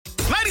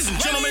Ladies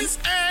and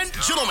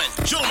gentlemen,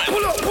 gentlemen.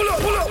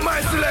 Pull up,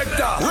 my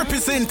selector.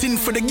 Representing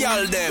for the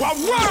gal them. Wow.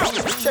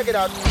 Check it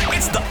out.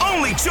 It's the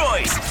only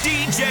choice,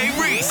 DJ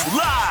Reece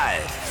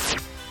live.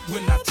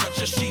 When I touch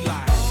her, she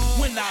lie.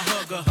 When I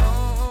hug her,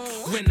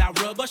 when I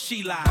rub her,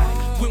 she lie.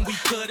 When we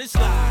cut it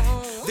slide,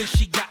 then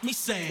she got me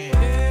saying,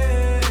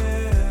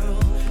 hell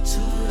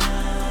tonight.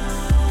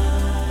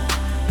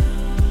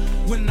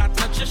 When I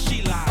touch her,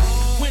 she lie.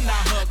 When I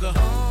hug her,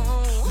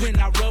 when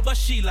I rub her,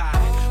 she lie.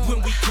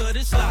 When we cut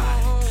it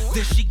slide,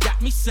 then she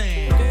got me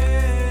saying,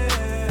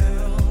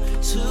 hell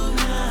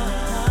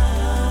tonight.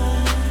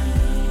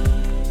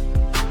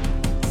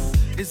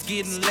 It's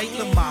getting late,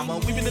 lil' mama.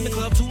 We've been in the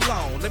club too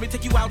long. Let me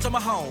take you out to my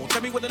home.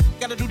 Tell me what I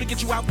gotta do to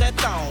get you out that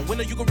thong. When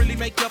are you gonna really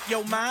make up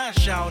your mind,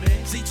 shout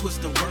it? See,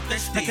 twist the work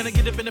that's still. Now can I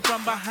get up in it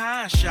from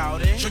behind,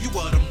 shout it? Show you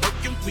what I'm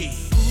working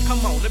with.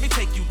 Come on, let me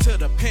take you to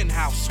the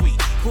penthouse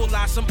suite. Pull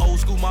out some old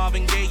school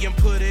Marvin Gaye and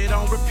put it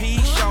on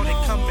repeat. Shout it,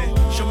 come in.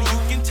 Show me you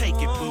can take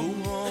it, boo.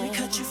 Let me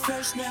cut you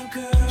first now,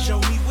 girl. Show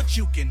me what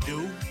you can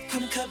do.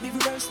 Come cut me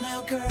reverse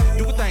now, girl.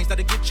 Doing things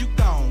that'll get you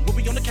gone. When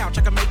we on the couch,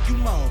 I can make you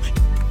moan.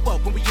 Up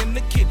when we in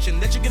the kitchen,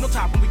 let you get on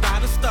top when we by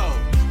the stove.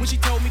 When she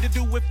told me to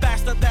do it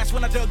faster, that's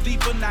when I dug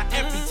deeper. Now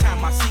every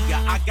time I see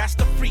her, I got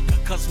to freak her.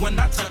 Cause when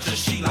I touch her,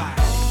 she lie.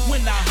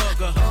 When I hug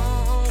her,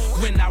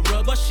 when I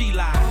rub her, she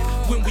lie.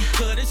 When we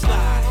cut it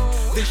slide,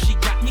 then she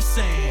got me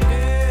saying,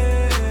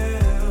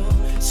 hell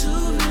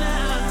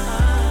tonight.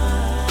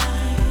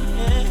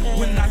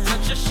 When I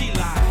touch her, she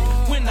lie.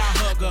 When I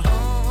hug her,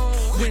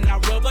 when I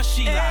rub her,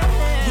 she lie.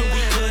 When we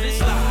cut it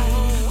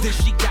slide, then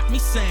she got me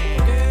saying,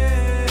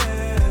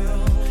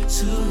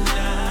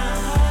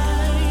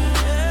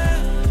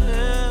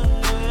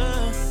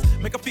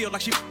 make her feel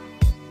like she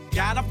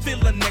got a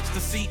feeling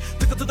ecstasy.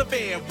 Took her to the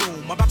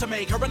bedroom, about to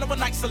make her an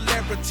overnight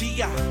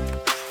celebrity.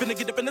 Finna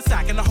get up in the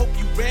sack and I hope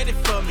you ready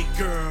for me,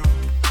 girl.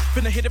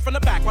 Finna hit it from the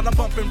back while I'm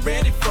bumping,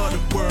 ready for the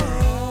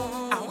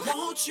world. I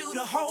want you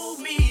to hold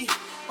me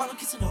while I'm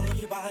kissing all of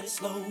your body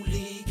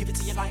slowly. Give it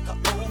to you like an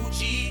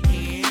OG.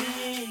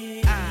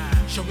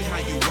 Show me how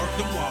you work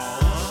them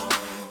walls.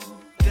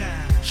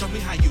 Show me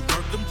how you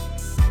work them.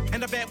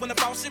 And I bet when the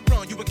faucet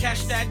run, you would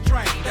catch that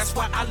drain. That's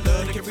why I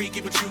love to get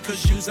freaky with you,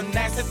 cause you's a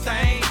nasty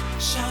thing.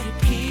 Shout it,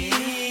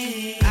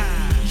 please.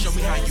 Show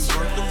me how you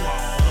work the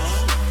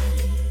walls.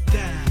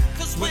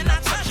 Cause when I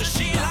touch her,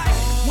 she lie.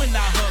 When I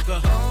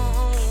hug her,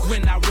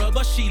 when I rub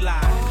her, she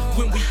lie.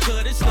 When we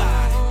cut it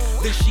slide,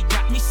 then she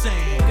got me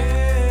saying,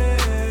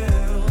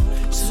 hell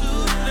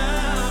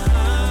tonight.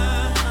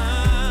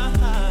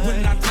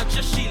 When I touch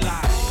her, she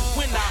lie.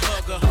 When I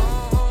hug her,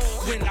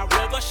 when I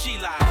rub her, she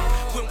lie.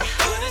 When we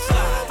cut it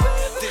slide,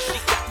 then she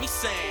got me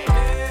saying,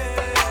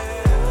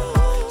 hell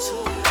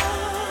tonight.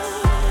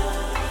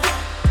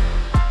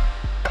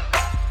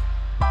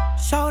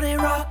 Shorty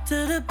rock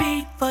to the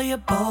beat for your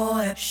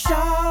boy.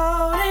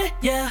 Shorty,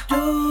 yeah,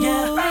 do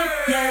it,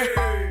 yeah.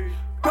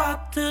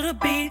 Rock to the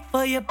beat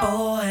for your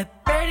boy.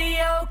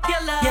 Radio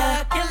killer,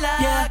 yeah, killer,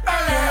 yeah,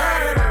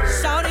 killer.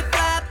 Shorty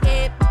clap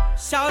it,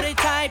 shorty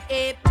type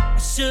it. I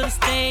should've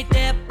stayed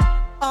there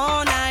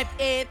all night,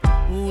 it.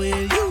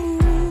 With you,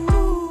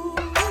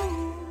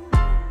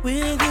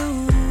 with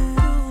you.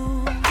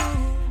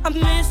 I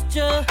missed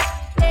your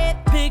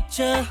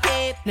picture.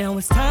 Now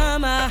it's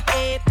time I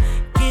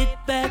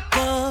get back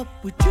up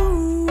with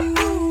you,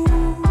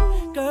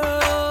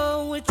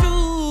 girl, with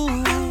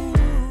you.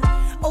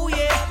 Oh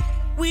yeah,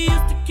 we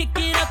used to kick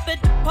it up at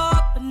the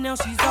park, but now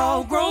she's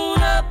all grown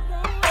up,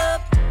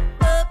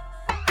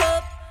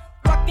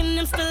 rocking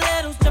them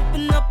stilettos,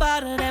 jumping up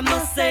out of that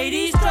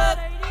Mercedes truck.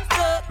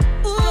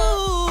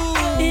 Ooh,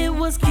 it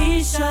was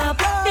Keisha,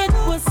 it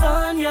was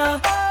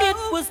Sonya, it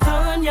was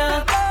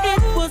Tanya,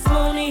 it was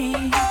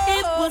Monique,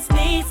 it was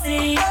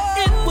Niecy,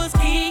 it was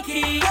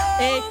Kiki.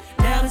 Hey,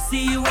 now to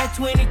see you at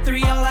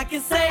 23, all I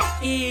can say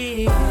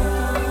is, man,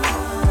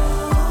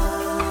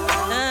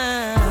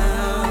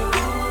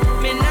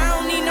 I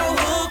don't need no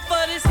hook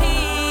for this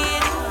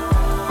hit.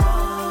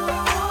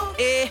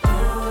 Yeah,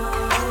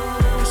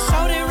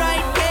 shorty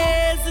right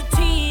there's a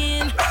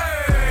 10, a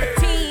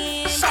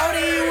 10.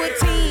 Shorty you a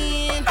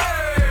 10,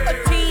 a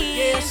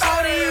 10.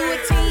 Shorty you a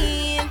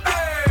 10,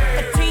 a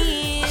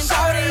 10.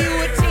 Shorty you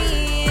a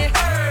 10,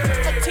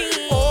 a 10.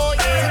 Oh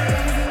yeah.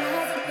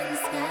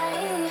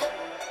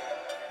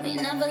 We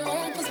never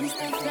let cause we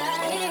stay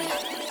fly.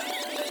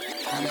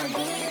 I'm a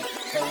big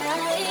for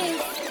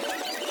life.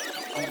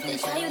 If they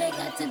try you, they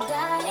got to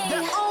die.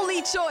 The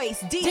only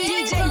choice, DJ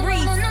Reece.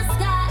 Reece. In the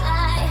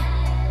sky.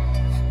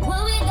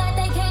 What we got,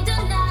 they can't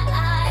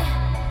deny.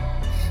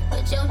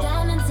 Put your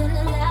diamonds in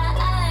the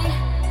light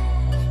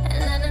and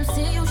let them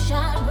see you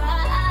shine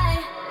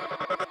bright.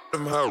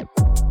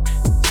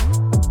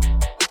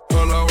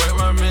 Hold on, wait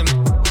 1 minute.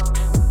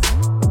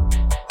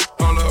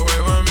 Hold on,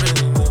 wait 1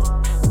 minute.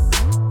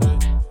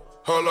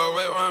 Hold on,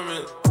 wait 1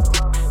 minute.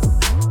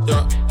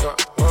 Yeah.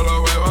 Hold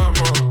on, wait 1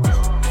 more.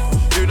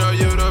 You know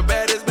you the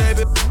baddest,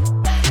 baby.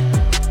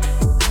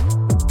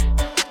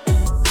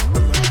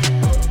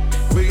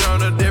 We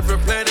on a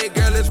different planet,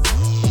 girl. It's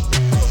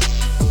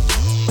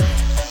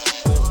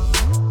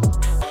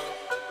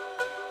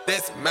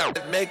ass mouth,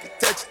 make it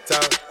touch your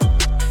tongue.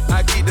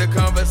 I keep the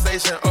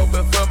conversation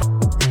open for my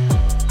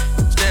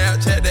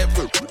Snapchat that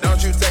poop,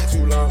 don't you take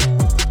too long.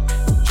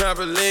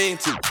 Trampoline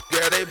too,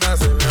 girl, they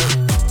bouncing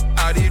around.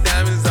 All these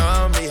diamonds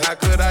on me, how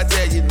could I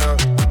tell you no?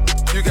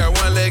 You got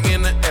one leg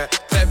in the air,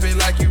 clap it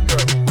like you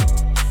broke.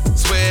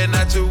 Swear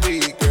not your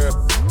weed, girl.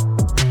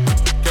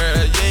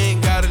 Girl, you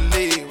ain't gotta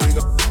leave, we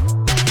gon'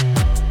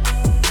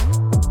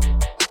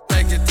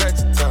 make it touch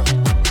your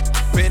tongue.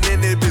 Been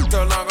in this bitch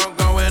so long, I'm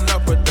going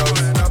up a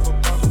dose.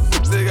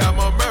 Still got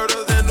more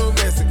murders in New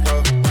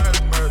Mexico.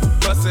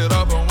 Bust it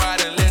open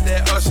wide and let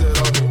that usher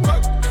open.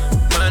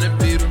 Money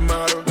be the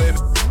model, baby.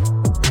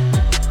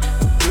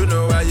 You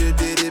know why you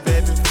did it,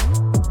 baby.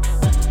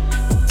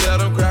 Tell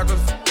them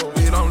crackers, but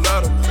we don't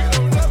love them.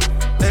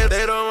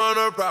 They don't want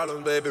no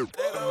problems, baby.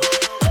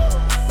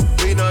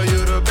 We know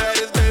you the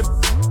baddest, baby.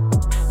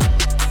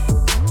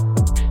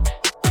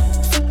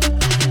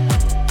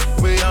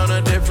 We on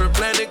a different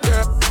planet,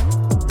 girl.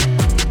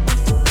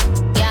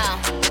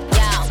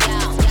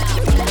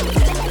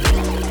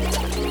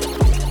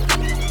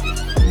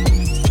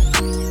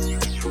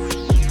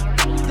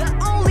 The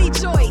only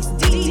choice,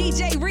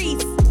 DJ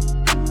Reece.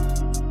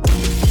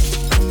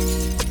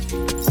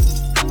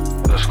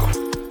 Let's go.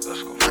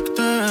 Rock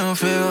the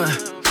freeway.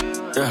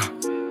 Yeah.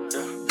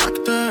 Rock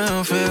the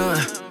freeway.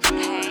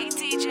 Hey,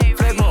 DJ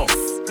Flip more.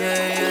 Reece.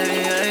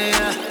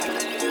 Yeah.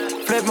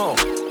 Flip more.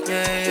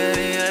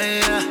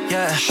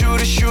 Yeah.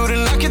 Shoot it,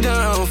 knock it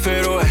down,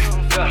 fade away.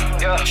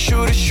 Yeah.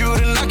 Shoot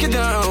it, knock it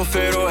down,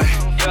 fade away.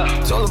 Yeah.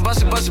 It's all about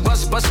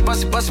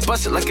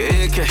bust it like an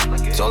AK.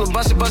 It's all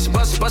about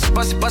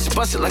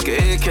bust it like an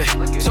AK.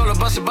 It's all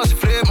about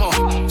flip more.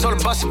 It's all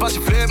about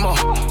flip more.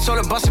 It's all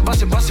about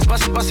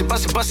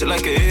bust it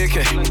like an AK.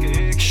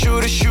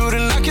 Shoot it,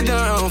 knock it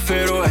down,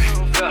 fade away.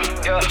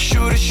 Yeah.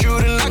 Shoot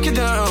it, knock it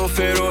down,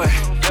 fade away.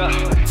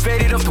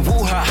 Faded off the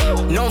woo-ha,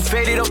 no I'm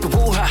faded off the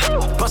woo-ha.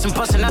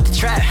 Bustin' out the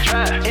trap,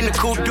 in the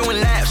coupe doing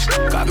laps.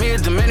 Got me a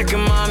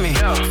Dominican mommy,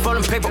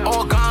 folding paper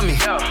all got me.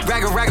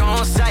 Ragga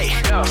on site,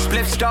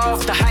 split star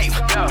off the hype.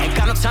 Ain't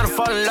got no time to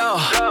fall in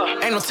love,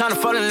 ain't no time to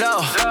fall in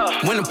love.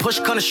 When the push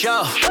come to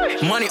shove,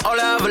 money all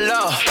I ever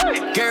love.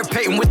 Gary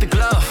Payton with the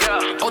glove,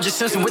 O.J.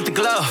 Simpson with the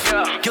glove.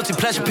 Guilty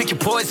pleasure, pick your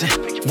poison,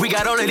 we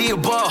got all of the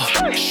above.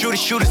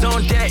 Shooters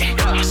on deck,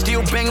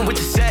 still banging with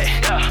the set.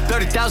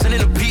 30,000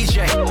 in a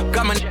PJ,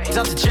 got my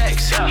out the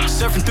jacks.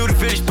 Surfing through the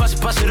village,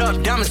 bust it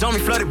up. Diamonds on me,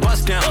 flooded,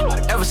 bust down.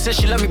 Ever since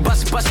she let me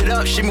bust it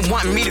up, she been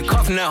wanting me to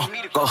cough now.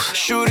 Go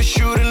shoot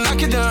it,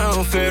 knock it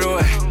down, fade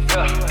away.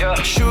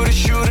 Shoot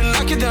it,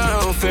 knock it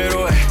down, fade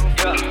away.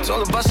 It's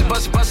all about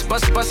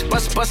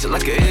bust it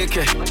like an AK.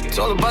 It's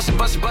all about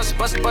bust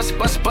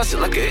it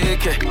like an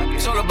AK.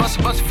 It's all about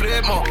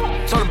flip more.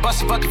 It's all about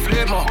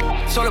flip more.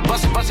 It's all about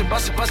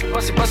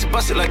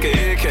bust it like an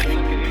AK.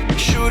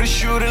 Shoot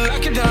it,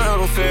 knock it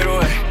down, fade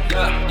away.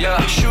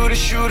 Shoot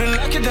it,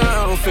 knock it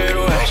down, fade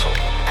away.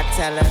 I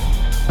tell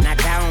her, knock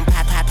down,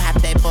 pop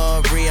that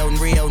for real.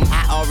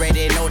 I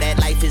already know that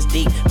life is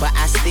deep, but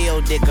I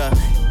still dig her.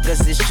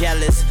 Cause it's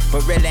jealous,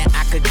 but really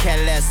I could care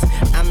less.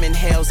 I'm in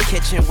Hell's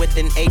Kitchen with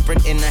an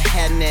apron and a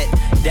hairnet.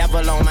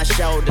 Devil on my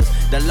shoulders,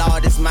 the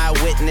Lord is my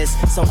witness.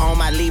 So on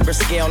my Libra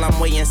scale, I'm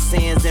weighing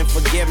sins and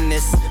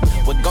forgiveness.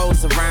 What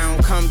goes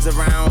around comes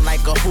around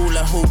like a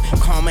hula hoop.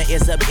 Karma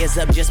is up,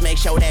 just make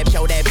sure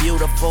that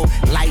beautiful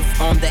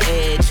life on the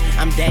edge.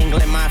 I'm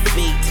dangling my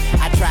feet.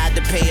 I tried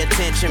to pay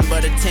attention,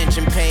 but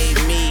attention paid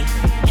me.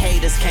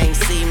 Haters can't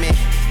see me,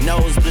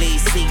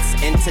 nosebleed seats.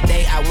 And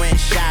today I went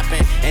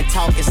shopping and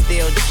talk is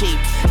still cheap.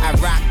 I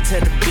rock to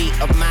the beat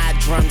of my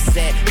drum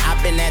set.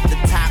 I've been at the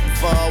top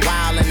for a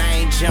while and I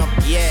ain't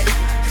jumped yet.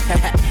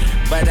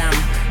 But I'm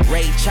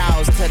Ray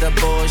Charles to the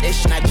bullshit.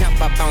 And I jump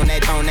up on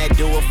that,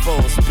 do a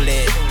full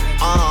split.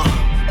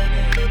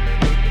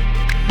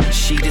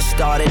 She just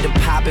started to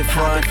pop it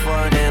front,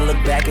 and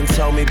looked back and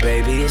told me,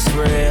 baby, it's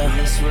real.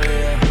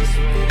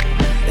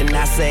 And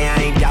I say I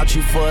ain't doubt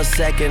you for a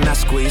second. I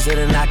squeeze it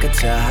and I could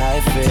tell how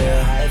it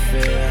feel.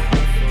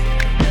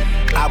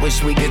 I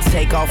wish we could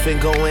take off and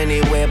go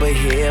anywhere but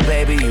here,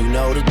 baby, you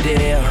know the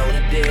deal.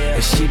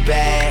 And she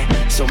bad,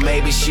 so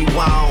maybe she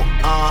won't,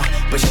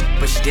 but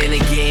then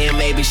again,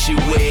 maybe she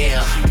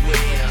will.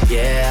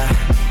 Yeah,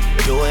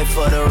 do it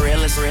for the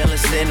realest in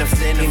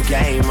the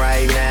game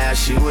right now,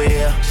 she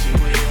will.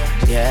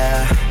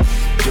 Yeah,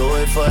 do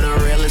it for the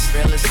realest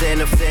in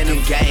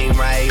the game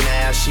right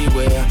now, she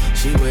will.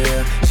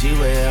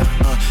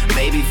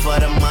 Maybe for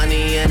the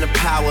money and the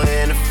power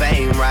and the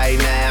fame right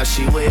now,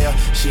 she will.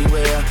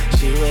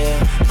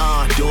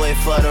 Do it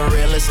for the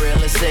realest in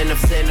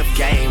the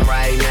game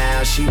right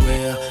now, she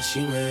will.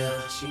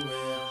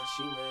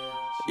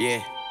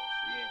 Yeah.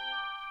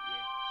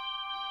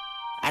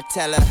 I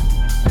tell her,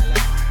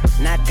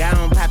 knock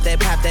down, pop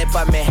that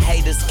for me.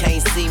 Haters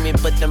can't see me,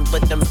 but them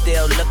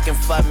still looking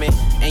for me.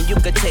 And you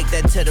could take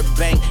that to the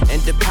bank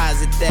and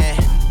deposit that.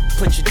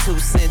 Put your 2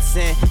 cents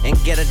in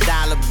and get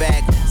 $1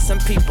 back. Some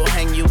people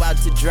hang you out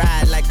to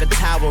dry like a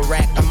towel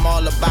rack. I'm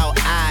all about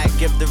I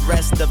give the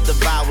rest of the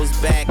vowels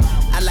back.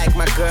 I like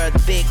my girl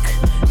thick,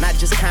 not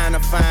just kinda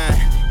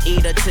fine.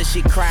 Eat her till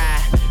she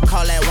cry.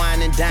 Call that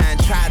wine and dine.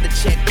 Try to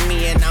check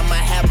me and I'ma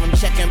have them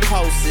checking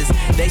pulses.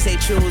 They say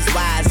choose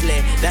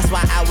wisely, that's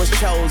why I was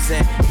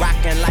chosen.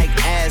 Rockin' like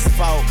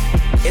asphalt,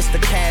 it's the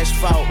cash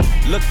fault.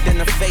 Looked in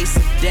the face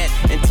of death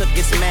and took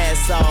its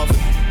mask off.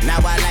 Now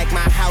I like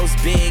my house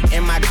big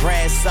and my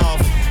grass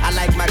soft. I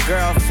like my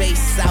girl face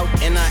south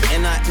in a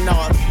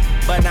north.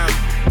 But I'm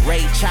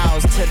Ray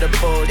Charles to the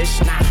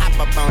bullshit. Now hop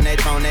up on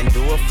that phone and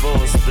do a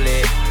full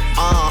split.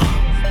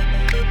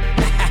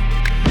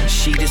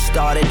 She just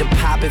started to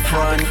pop it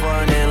front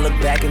and look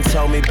back and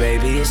told me,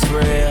 baby, it's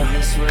real.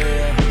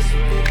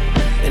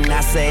 And I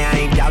say I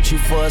ain't doubt you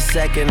for a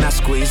second. I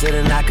squeeze it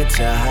and I could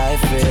tell how it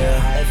feel.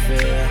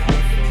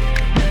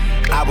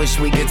 I wish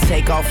we could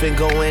take off and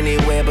go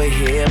anywhere but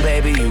here,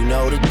 baby, you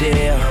know the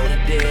deal.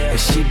 And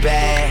she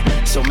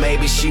bad, so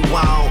maybe she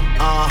won't,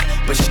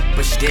 but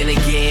then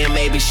again,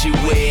 maybe she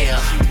will.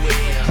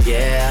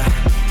 Yeah,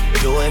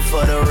 do it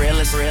for the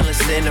realest in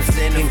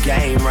the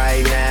game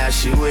right now,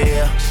 she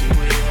will.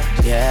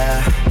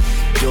 Yeah,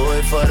 do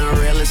it for the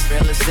realest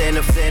in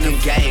the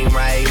game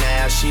right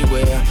now, she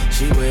will.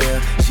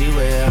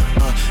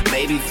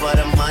 Maybe for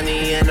the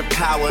money and the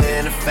power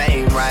and the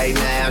fame right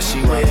now,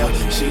 she will.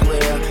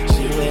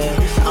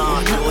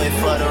 Do it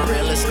for the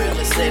realest in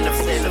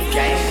the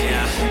game.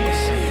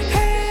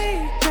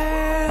 Hey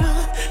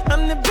girl,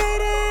 I'm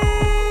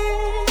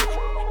debating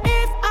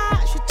if I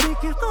should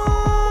take you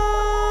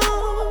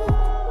home.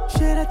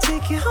 Should I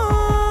take you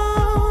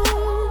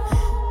home?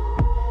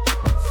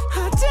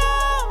 I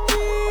don't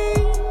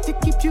mean to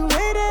keep you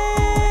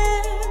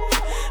waiting,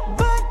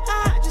 but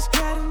I just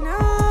gotta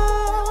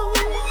know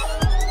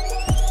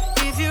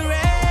if you're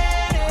ready.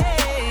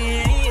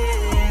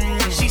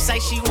 She say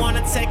she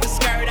wanna take her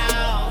skirt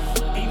off.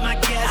 Be my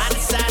guest. I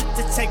decided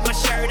to take my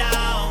shirt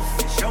off.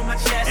 Show my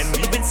chest. And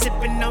we've been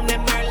sipping on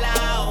that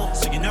Merlot.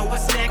 So you know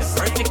what's next.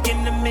 Perfect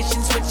in the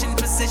mission, switching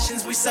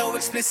positions. We so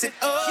explicit.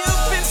 Oh.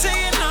 You've been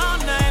saying all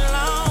night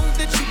long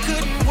that you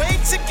couldn't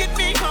wait to get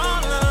me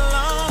all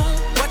alone.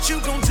 What you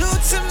gon' do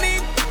to me?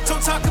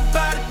 Don't talk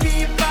about it,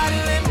 be about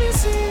it. Let me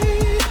see.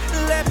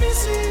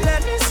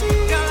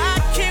 Girl, I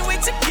can't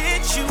wait to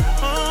get you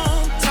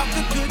home. Talk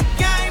a good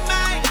game,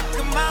 man.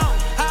 Come on.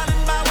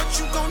 Hollin' about what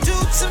you gon' do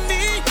to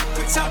me.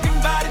 We're talking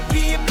about it,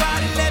 be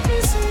about it. Let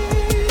me see.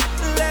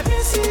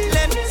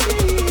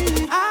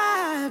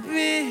 I've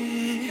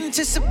been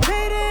anticipating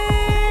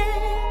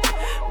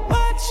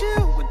what you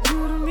would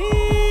do to me.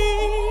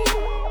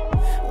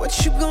 What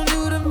you gon'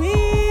 do to me?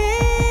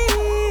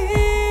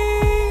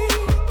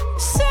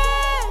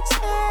 Sex,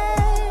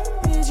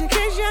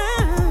 education,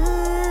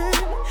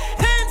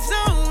 hands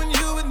on when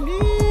you with me.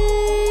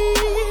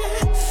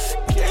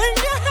 Can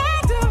you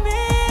handle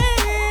me?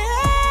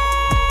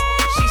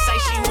 She say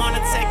she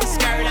wanna take her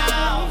skirt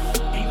off.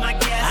 Be my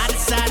guest. I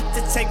decided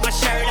to take my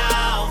shirt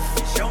off.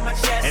 Show my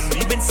chest. And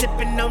we've been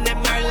sipping on that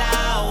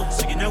Merlot.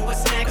 So you know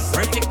what's next.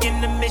 Perfect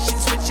in the mission,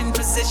 switching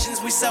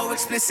positions. We so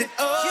explicit.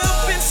 Oh.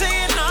 You've been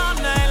saying all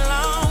night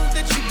long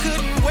that you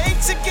couldn't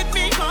wait to get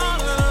me all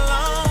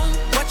alone.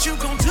 What you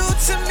gon' do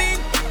to me?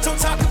 Don't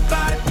talk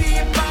about it, be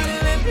about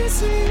it. Let me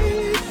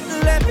see.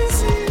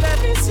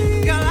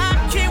 Girl,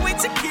 I can't wait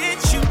to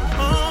get you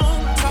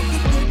home. Talk a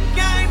good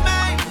game,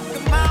 man.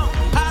 Come on.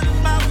 Hollin'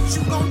 about what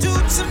you gon' do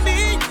to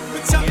me.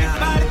 We're talking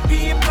about it,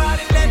 be about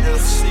it. Let me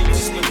see.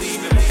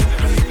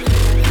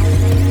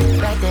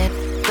 Back that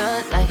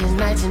good like it's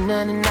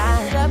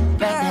 1999.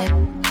 Back that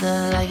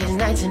good like it's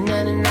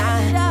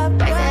 1999.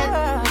 Back that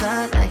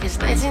good like it's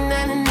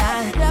 1999.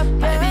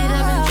 Baby,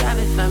 let me drop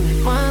it for me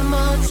one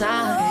more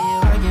time.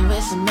 Girl, you working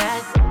with some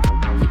magic.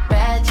 You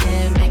bad,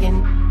 yeah, making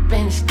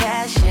business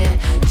cash, yeah.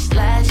 This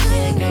last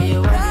year, girl,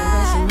 you working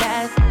with some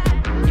magic.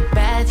 You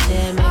bad,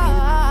 yeah,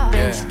 making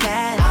business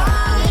cash.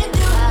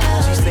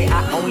 She say I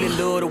only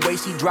love the way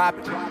she drop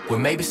it. Well,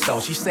 maybe so.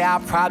 She say I'll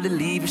probably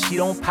leave if she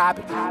don't pop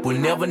it. We'll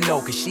never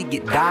know, cause she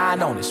get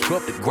dying on it.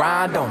 Scrub the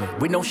grind on it,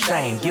 with no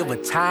shame. Give her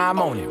time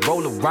on it,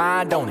 roll a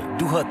rind on it,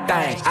 do her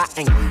thing. I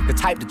ain't the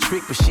type to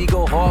trick, but she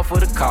go hard for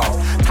the call.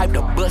 Type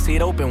to bust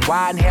it open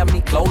wide and have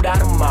me close down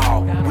the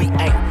mall. We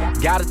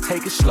ain't gotta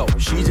take it slow.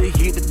 She just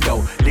hit the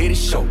door, let it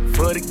show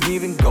for the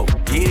give and go.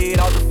 Get it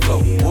off the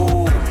floor.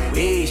 Ooh,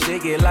 hey,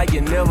 shake it like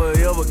you never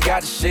ever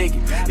got to shake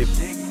it. If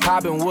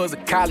poppin' was a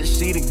college,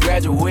 she done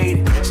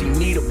graduated. She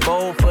need a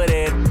bowl for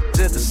that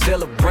just to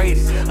celebrate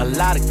it. A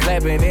lot of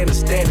clapping and a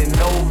standing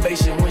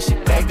ovation when she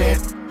back that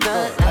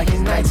Good like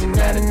it's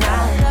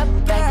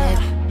 1999. Back that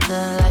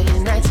good like it's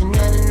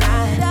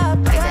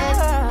 1999. Back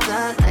that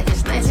good like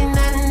it's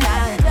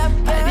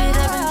 1999. Baby,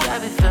 let me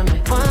drop it for me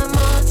one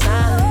more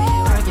time.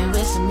 You working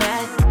with some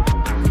magic.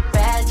 You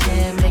bad,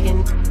 yeah,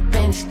 making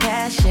business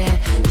cash, yeah.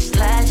 This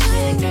last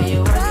year, girl,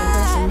 you working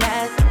with some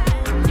magic.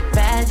 You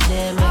bad,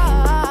 yeah,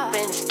 making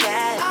business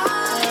cash.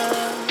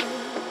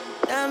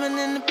 Diamond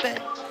in the back,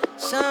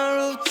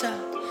 sun rooftop.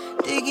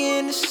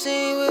 Digging in the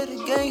scene with a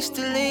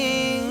gangster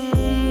lean.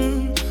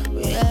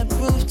 We had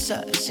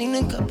rooftop, seen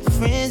a couple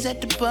friends at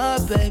the bar,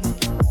 baby.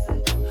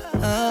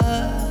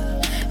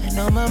 And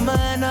on my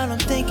mind, all I'm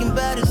thinking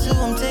about is who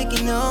I'm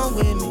taking home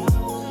with me.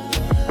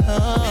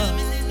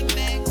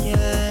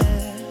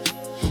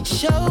 Yeah.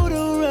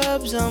 Shoulder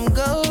rubs, I'm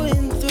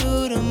going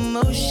through the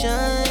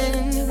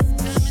motion.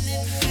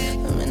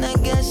 I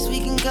guess we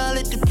can call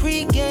it the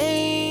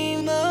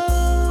pregame.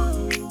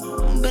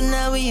 But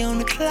now we on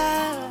the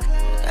clock.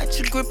 Got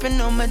you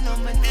gripping on my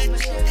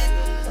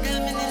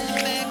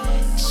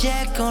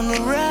Jack on the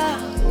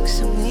rocks,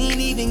 and we ain't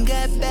even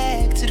got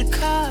back to the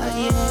car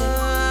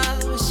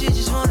yet. She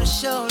just wanna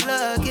show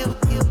love, give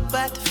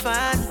about to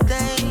find the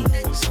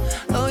things.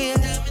 Oh yeah,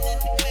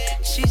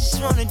 she just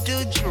wanna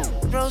do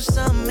throw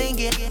something and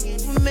get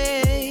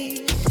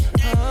me.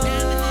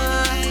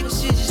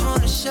 She just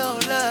wanna show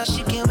love,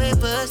 she can't wait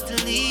for us to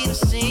leave the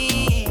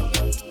scene.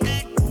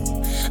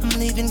 I'm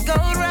leaving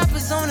gold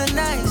rappers on a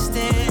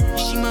nightstand.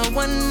 She my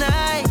one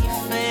night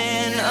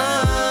fan.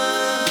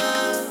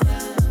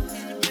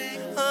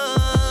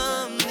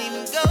 I'm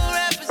leaving gold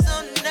rappers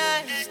on the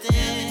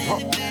nightstand.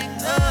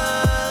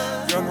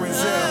 Young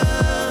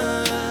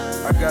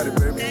Renzel, I got it,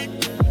 baby.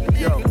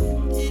 Yo,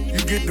 you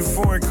get the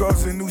foreign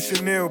cars and new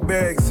Chanel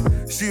bags.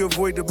 She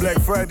avoid the Black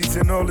Fridays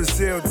and all the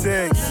sale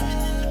tags.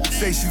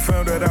 Say she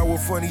found out I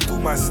was funny through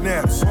my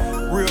snaps.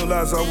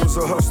 Realized I was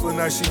a hustler,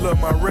 now she love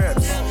my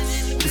raps.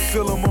 You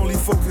feel I'm only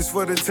focused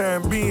for the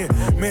time being.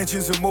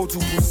 Mansions in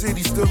multiple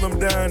cities, still I'm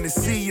dying to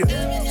see ya.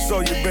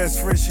 Saw your best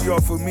friend, she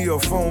offered me her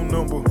phone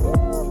number.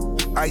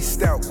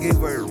 Iced out, gave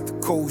her the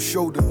cold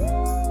shoulder.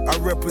 I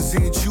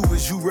represent you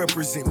as you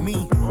represent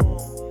me.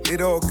 It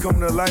all come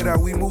to light how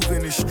we move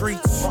in the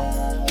streets.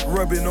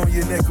 Rubbing on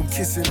your neck, I'm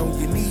kissing on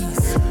your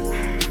knees.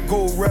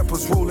 Gold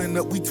rappers rolling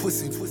up, we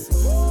twisting.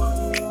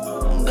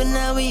 But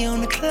now we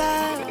on the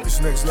clock. It's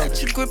next level.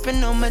 Got you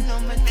gripping on my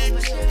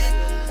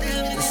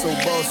It's so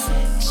bossy.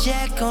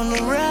 Jack on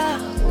the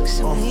rocks,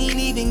 and we ain't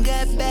even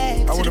got back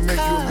I to wanna the make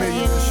you car a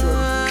million,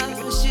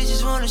 shorty. She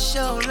just wanna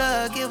show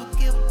love, give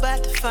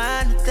about to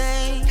find the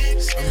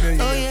things.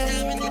 Oh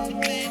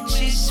yeah,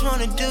 she just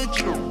wanna do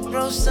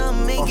throw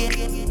something and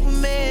get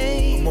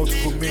me.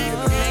 Multiple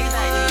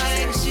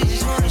millionaires. She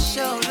just wanna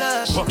show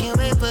love, she can't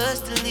wait for us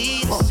to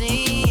leave the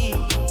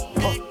scene.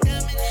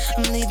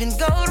 I'm leaving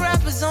gold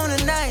rappers on a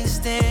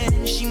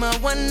nightstand. She my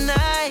one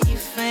night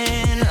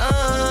fan.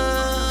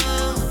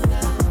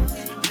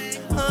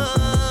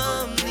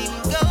 I'm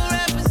leaving gold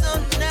rappers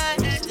on the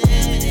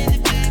nightstand.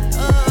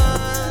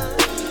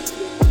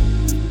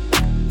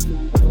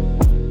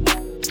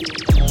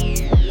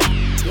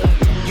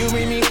 You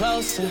bring me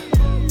closer.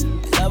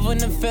 Love when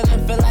the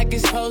feeling feel like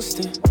it's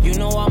supposed to. You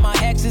know all my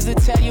exes will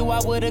tell you I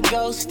would've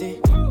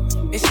ghosted.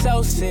 It's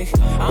so sick,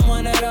 I'm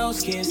one of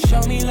those kids.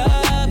 Show me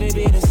love, it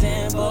be the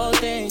simple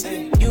things.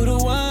 You the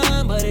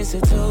one, but it's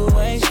a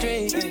two-way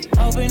street.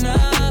 Open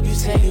up, you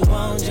say you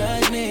won't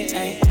judge me.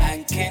 Ay,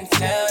 I can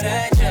tell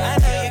that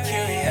you're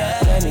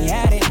curious. Let me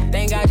at it,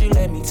 thank God you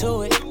let me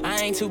to it.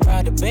 I ain't too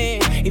proud to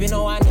beg, even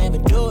though I never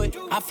do it.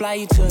 I fly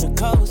you to the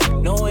coast,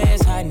 nowhere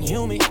it's hot and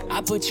humid.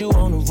 I put you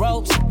on the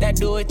ropes, that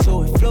do it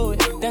to it fluid.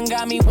 Done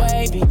got me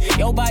wavy,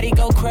 your body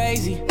go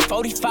crazy.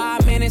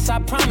 45 minutes, I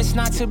promise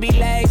not to be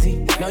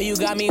lazy. No, you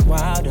got me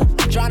wilder,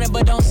 drowning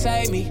but don't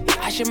save me.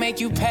 I should make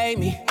you pay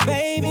me,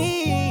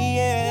 baby,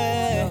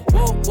 yeah.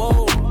 Whoa,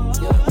 whoa,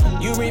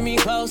 you bring me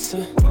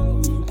closer.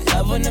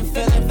 Love when the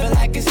feeling feel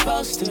like it's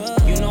supposed to.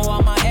 You know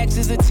all my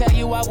exes will tell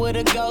you I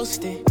would've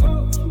ghosted.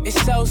 It's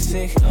so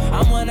sick,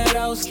 I'm one of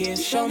those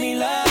kids. Show me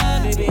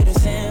love, it be the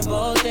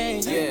simple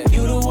things. Yeah.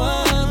 You the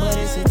one, but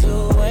it's a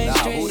two-way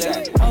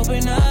street.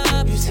 Open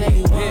up, you say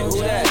you won't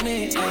judge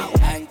me.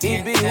 I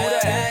can't tell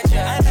that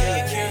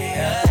you're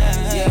curious.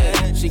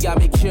 Yeah, she got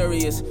me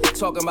curious.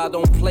 Talking about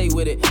don't play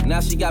with it.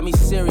 Now she got me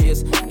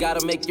serious.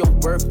 Gotta make your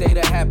birthday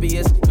the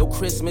happiest, your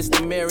Christmas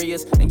the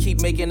merriest, and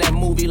keep making that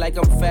movie like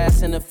I'm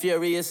Fast and the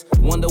Furious.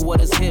 Wonder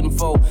what it's hitting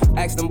for.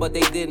 Asked them, but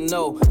they didn't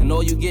know. And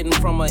all you getting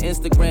from her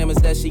Instagram is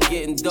that she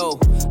getting dough.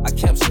 I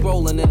kept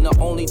scrolling, and the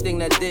only thing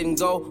that didn't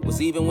go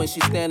was even when she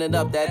standing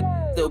up,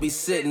 that still be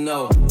sitting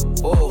though.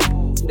 Oh,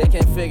 they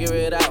can't figure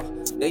it out.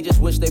 They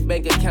just wish their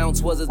bank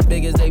accounts was as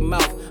big as their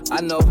mouth.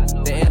 I know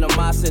the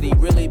animosity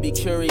really be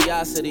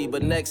curiosity,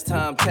 but next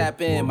time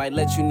tap in, might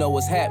let you know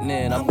what's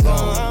happening. I'm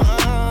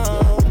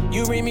gone.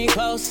 You bring me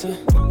closer.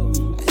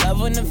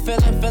 Love when the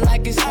feeling feel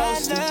like it's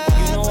supposed to.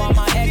 You know all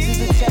my exes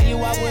will tell you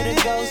I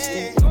would've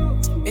ghosted.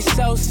 It's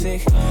so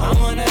sick, I'm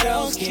one of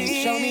those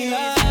kids. Show me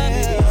love,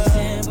 it be the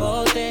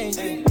simple things.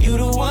 You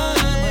the one,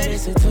 but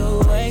it's a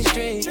two-way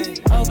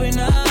street. Open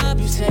up,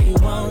 you say you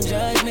won't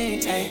judge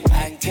me. Ay,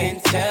 I can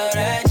tell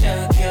that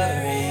you're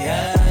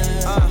curious.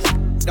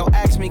 Don't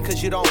ask me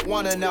cause you don't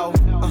wanna know.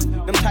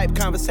 Them type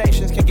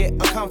conversations can get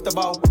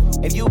uncomfortable.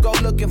 If you go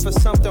looking for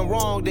something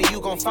wrong, then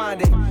you gon'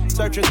 find it.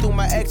 Searching through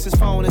my ex's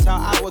phone is how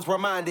I was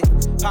reminded.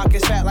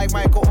 Pockets fat like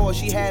Michael Orr,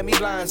 she had me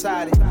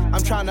blindsided.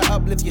 I'm trying to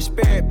uplift your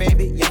spirit,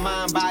 baby, your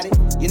mind, body.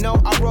 You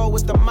know I roll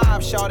with the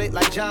mob, shorted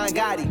like John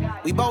Gotti.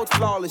 We both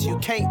flawless, you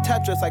can't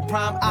touch us like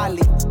Prime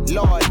Ali.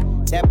 Lord,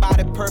 that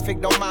body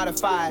perfect, don't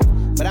modify it.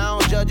 But I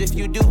don't judge if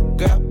you do,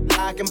 girl,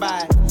 I can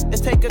buy it. Let's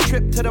take a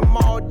trip to the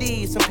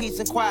Maldives, some peace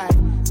and quiet.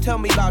 Tell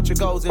me about your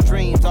goals and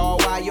dreams, all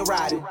while you're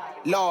riding.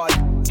 Lord,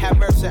 have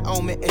mercy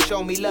on me and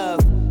show me love.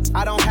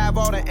 I don't have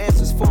all the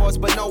answers for us,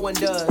 but no one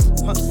does.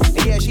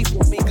 And yeah, she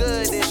put me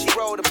good, then she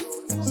rolled a.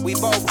 We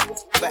both,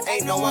 but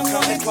ain't no one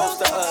coming close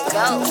to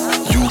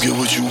us. You get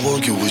what you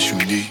want, get what you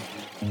need.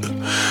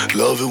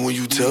 Love it when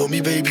you tell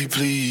me, baby,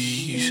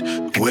 please.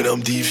 When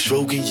I'm deep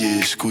stroking,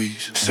 yeah,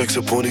 squeeze. Sex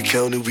up on the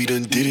counter, we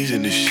done did it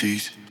in the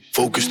sheets.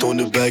 Focused on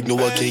the bag, no,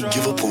 I can't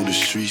give up on the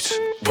streets.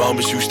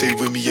 Promise you stay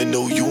with me, I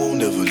know you won't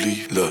never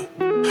leave. Look,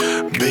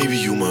 baby,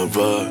 you my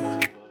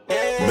ride.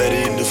 Met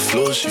her in the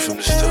floor, she from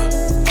the start.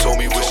 Told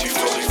me what she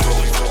from.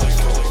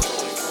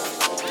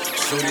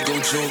 Shorty go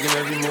jogging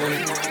every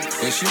morning,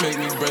 and she make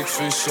me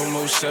breakfast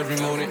almost every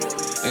morning.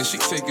 And she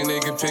take a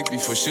nigga pic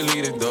before she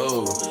leave the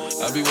door.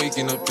 I be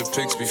waking up the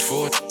pics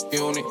before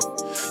on it.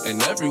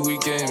 And every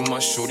weekend my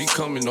shorty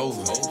coming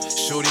over.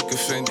 Shorty can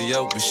Fendi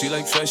out, but she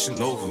like Fashion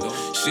Nova.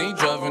 She ain't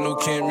driving no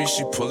Camry,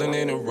 she pulling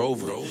in a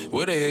Rover.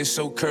 With her hair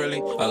so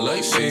curly, I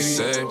like she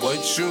said,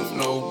 what you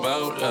know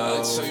about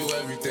us? I tell you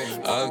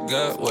everything. I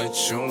got what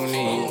you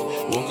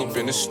need. Woke up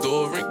in the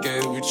store and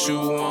get what you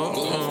want.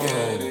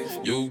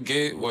 You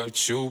get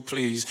what you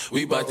please.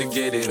 We bout to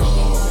get it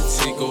on.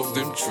 Take off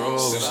them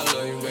drawers.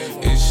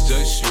 It's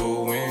just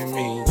you and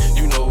me.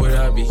 You know what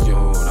I be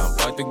on. I'm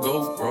about to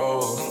go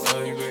wrong.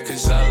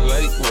 Cause I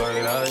like what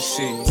I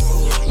see.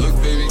 Look,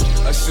 baby,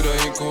 I said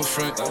I ain't gon'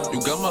 front.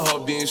 You got my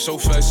heart beating so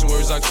fast in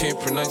words I can't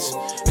pronounce.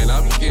 And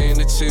I be getting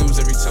the chills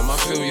every time I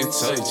feel your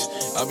touch.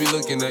 I be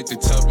looking at the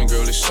top and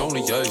girl, it's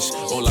only us.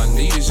 All I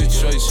need is a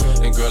choice.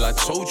 And girl, I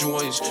told you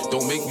once,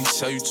 don't make me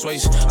tell you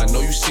twice. I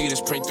know you see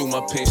this print through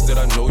my pants that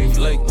I know you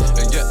like.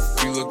 And yeah,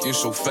 you looking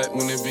so fat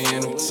when it be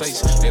in them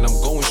tights. And I'm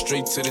going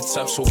straight to the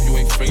top, so you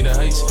ain't afraid of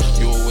heights.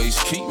 You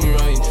always keep me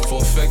right,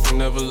 for a fact you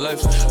never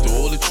left. Through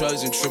all the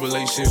trials and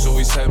tribulations,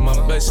 always had my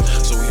best.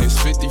 So here's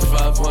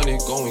 5,500,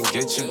 go and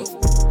get you.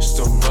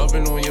 Still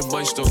rubbing on your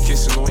butt, still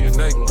kissing on your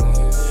neck.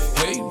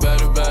 Hate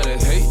bad about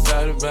it, hate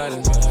bad about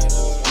it.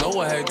 No,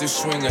 I had to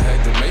swing, I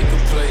had to make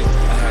a play.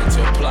 I had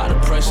to apply the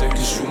pressure,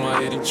 cause you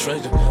my hidden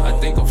treasure. I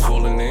think I'm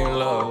falling in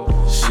love.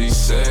 She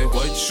said,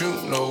 what you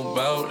know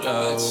about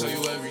love? I tell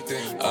you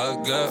everything.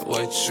 I got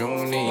what you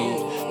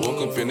need.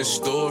 Woke up in the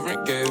store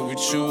and get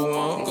what you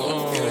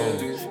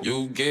want.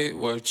 You get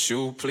what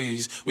you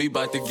please. We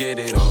bout to get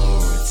it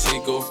on.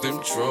 Take off them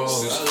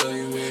drawers.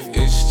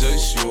 It's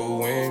just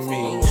you and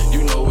me.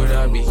 You know what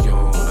I be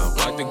on. I'm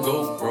about to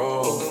go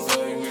wrong.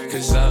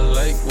 Cause I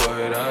like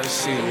what I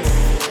see.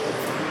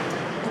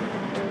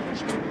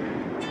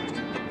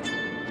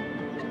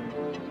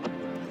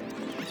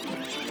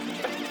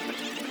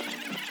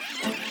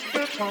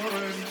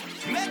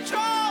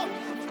 Metro,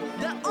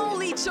 the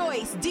only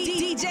choice.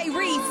 DJ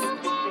Reece.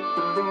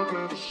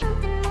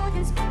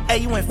 Hey,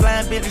 you went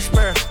flying Billy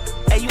Spur.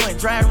 Hey, you went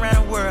driving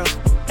around the world.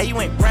 Hey, you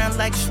went brown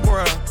like a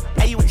squirrel.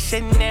 Hey, you went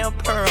Chanel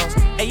pearls.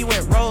 Hey, you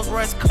went Rolls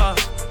Royce car.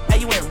 Hey,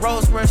 you went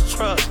Rolls Royce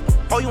truck.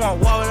 Oh, you wanna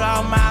walk with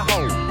all my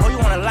hoes. Oh, you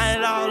wanna line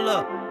it all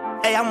up.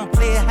 Hey, I wanna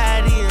play it how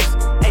it is.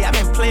 Hey, I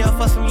been playing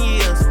for some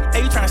years.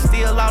 Hey, you tryna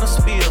steal all the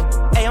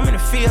spill. Hey, I'm in the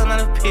field,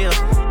 not a pill.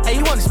 Hey,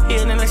 you wanna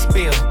spill, then let's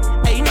spill.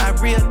 Hey, you know how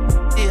real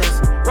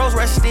is. Rolls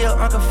Royce still,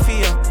 Uncle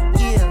Phil.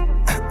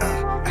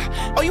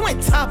 Yeah. Oh, you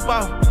went top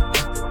off.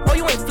 Oh,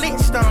 you went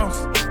Flintstones.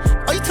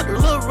 Oh, you took a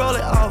little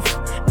roller off.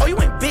 Oh, you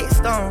went big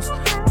stones.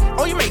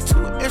 Oh, you made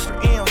 2 extra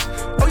M's.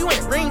 Oh, you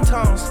went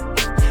ringtones.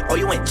 Oh,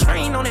 you went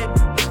train on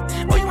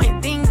that. Oh, you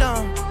went ding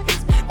dong.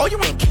 Oh, you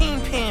went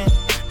kingpin.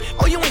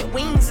 Oh, you went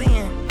wings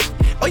in.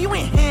 Oh, you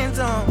went hands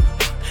on.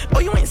 Oh,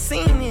 you went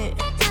seen it.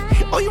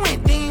 Oh, you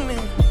went demon.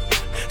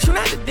 Shoot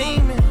out the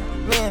demon,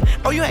 man.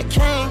 Oh, you had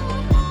cane,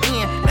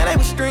 man. Now they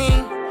was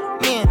string,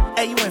 man.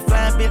 Hey, you went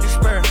flying Billy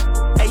Spur.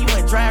 Hey, you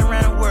went driving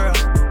around the world.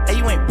 Hey,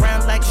 you went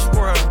brown like a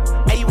squirrel.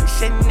 Hey, you went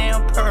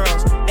Chanel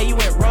pearls. Hey, you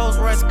went Rolls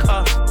Royce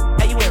car.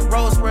 Hey, you went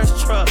Rolls Royce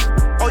truck.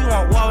 Oh, you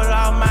wanna walk with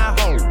all my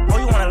hoes. Oh,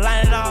 you wanna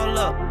line it all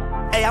up.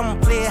 Hey, I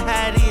wanna play it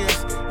how it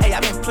is. Hey, I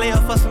been playing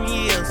for some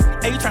years.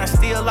 Hey, you tryna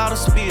steal all the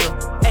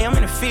spill. Hey, I'm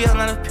in the field,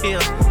 not a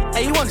pill.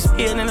 Hey, you wanna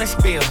spill, then let's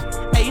spill.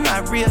 Hey, you know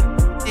how real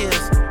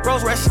is.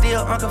 Rolls Royce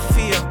still, Uncle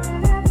Phil.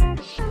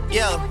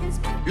 Yo,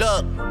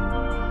 look.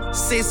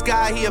 Sis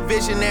guy, he a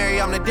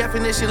visionary. I'm the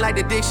definition like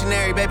the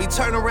dictionary. Baby,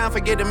 turn around,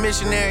 forget the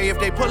missionary.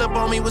 If they pull up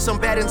on me with some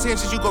bad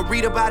intentions, you go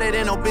read about it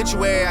in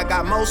obituary. I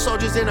got most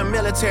soldiers in the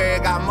military. I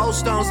got most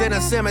stones in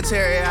a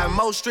cemetery. I have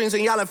most strings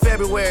and y'all in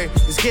February.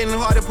 It's getting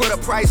hard to put a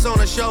price on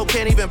a show.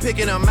 Can't even pick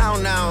an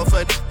amount now. If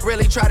a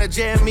really try to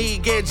jam me,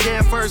 get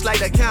jammed first like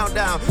the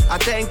countdown. I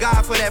thank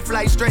God for that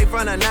flight straight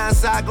from the 9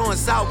 side going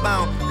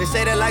southbound. They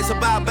say that life's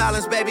about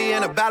balance, baby,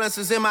 and the balance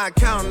is in my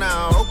account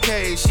now.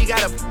 Okay, she got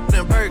a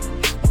f***ing perk.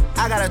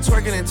 I got her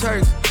twerking in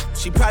Turks.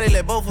 She probably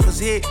let both of us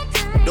hit.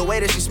 The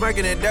way that she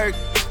smirking in dirt.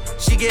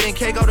 She getting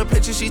cake on the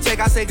picture she take.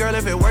 I say, girl,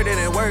 if it worked, then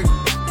it worked.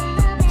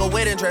 Go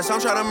wedding dress,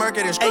 I'm tryna murk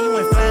it and Hey, you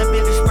went flying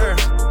Billy Spur.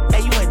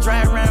 Hey, you went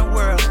driving around the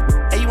world.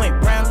 Hey, you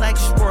went brown like a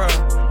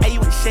squirrel. Hey,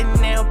 you went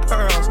Chanel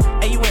pearls.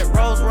 Hey, you went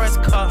Rolls Royce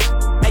car.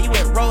 Hey, you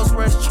went Rolls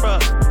Royce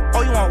truck.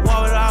 Oh, you wanna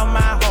walk with all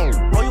my hoes.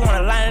 Oh, you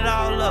wanna line it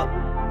all up.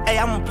 Hey,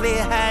 I wanna play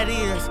it how it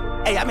is.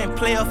 Hey, I been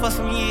playing for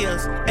some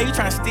years. Hey, you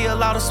tryna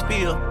steal all the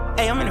spill.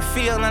 Hey, I'm in the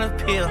field, not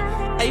a pill.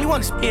 Hey, you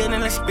want to spill, then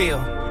let's spill.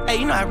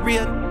 Hey, you know how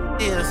real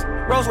is.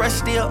 Rose Rush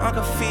still,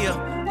 Uncle Phil.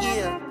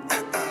 Yeah.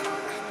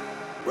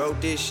 Wrote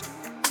this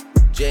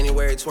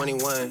January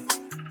 21.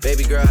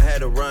 Baby girl, I had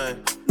to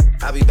run.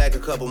 I'll be back a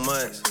couple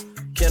months.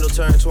 Kendall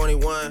turned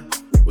 21.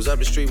 Was up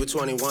the street with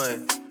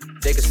 21.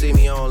 They could see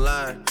me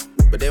online,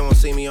 but they won't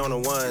see me on the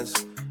ones.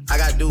 I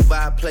got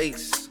Dubai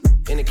plates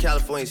in the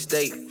California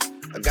state.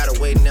 I got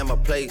her waiting at my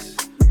place.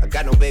 I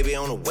got no baby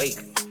on the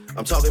wait.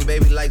 I'm talking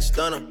baby like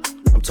Stunner.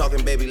 I'm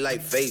talking baby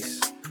like Face.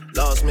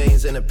 Lost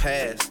millions in the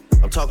past.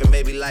 I'm talking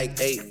baby like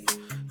 8.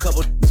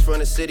 Couple from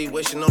the city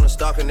wishing on a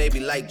stalker and they be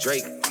like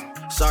Drake.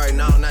 Sorry,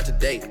 no, not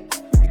today.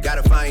 You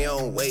gotta find your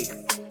own way.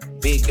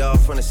 Big dog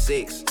from the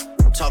 6.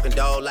 I'm talking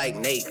dog like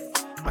Nate.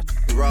 My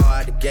raw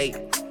out the gate.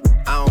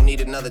 I don't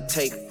need another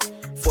take.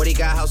 40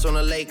 got house on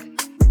the lake.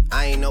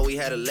 I ain't know we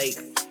had a lake.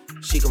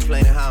 She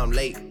complaining how I'm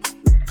late.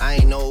 I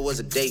ain't know it was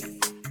a date.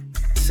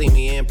 See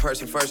me in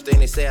person, first thing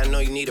they say, I know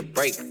you need a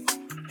break.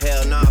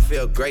 Hell nah, I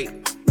feel great.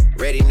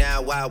 Ready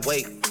now, why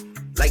wait?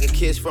 Like a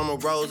kiss from a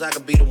rose, I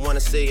could be the one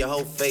to see your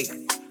whole fate.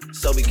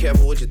 So be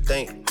careful what you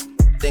think.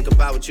 Think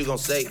about what you gon'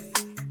 say.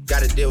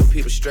 Gotta deal with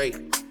people straight.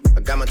 I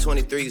got my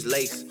 23s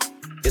lace.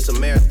 It's a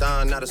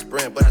marathon, not a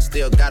sprint, but I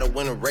still gotta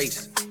win a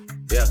race.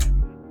 Yeah.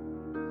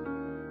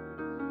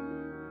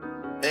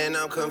 And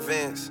I'm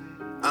convinced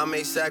I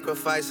made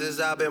sacrifices,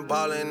 I've been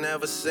ballin'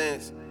 ever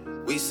since.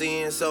 We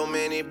seeing so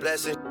many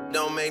blessings,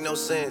 don't make no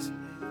sense.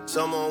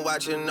 Someone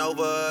watching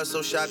over us,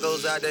 so shot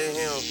goes out to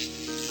him.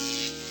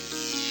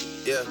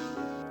 Yeah,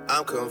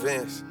 I'm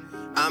convinced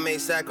I made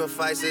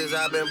sacrifices,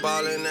 I've been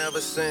ballin'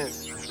 ever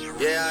since.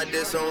 Yeah, I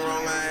did some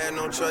wrong, I had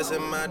no choice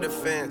in my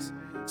defense.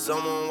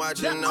 Someone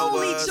watching over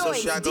us, so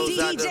shot goes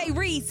out to DJ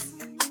Reece.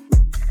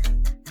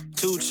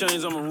 2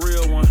 Chainz, I'm a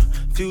real one.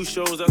 Few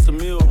shows, that's a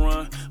meal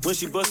run. When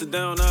she busted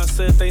down, I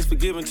said thanks for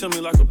giving to me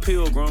like a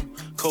pilgrim.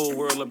 Cold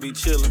world, I be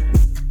chillin'.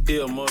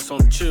 Earmuffs on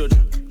the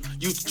children.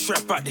 Used to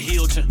trap out the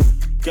Hilton.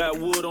 Got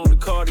wood on the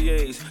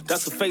Cartiers.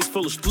 That's a face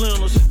full of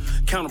splinters.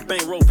 Count a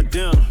bankroll for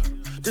dinner.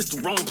 This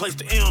the wrong place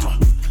to enter.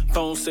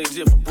 Phone says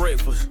yeah for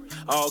breakfast.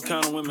 All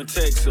kind of women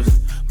text us.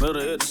 Met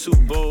her at the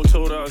Super Bowl,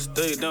 told her I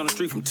stayed down the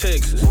street from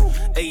Texas.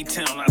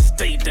 A-Town, I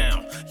stay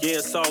down. Yeah,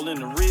 it's all in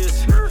the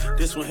wrist.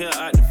 This one here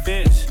out the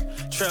fence.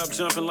 Trap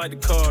jumping like the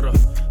Carter.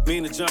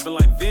 Mina jumping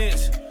like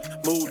Vince.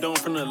 Moved on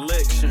from the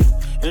election.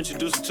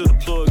 Introduced her to the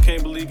plug.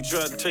 Can't believe you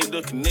tried to take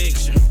the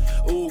connection.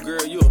 Ooh,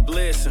 girl, you a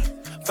blessing.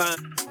 Fine,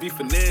 be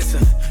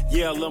finessing.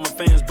 Yeah, I love my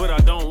fans, but I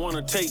don't want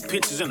to take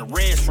pictures in the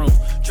restroom.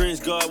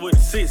 Trench guard with a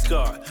 6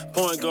 guard.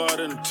 Point guard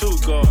and a 2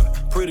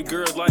 guard. Pretty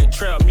girls like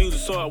trap music,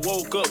 so I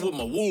woke up with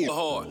my woo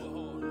hard.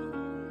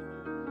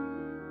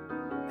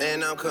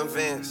 And I'm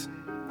convinced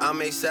I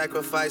made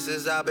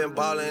sacrifices, I've been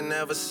ballin'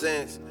 ever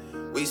since.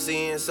 We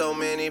seeing so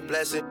many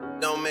blessings,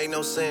 don't make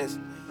no sense.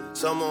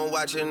 Someone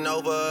watching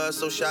over us,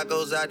 so shot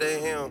goes out to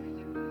him.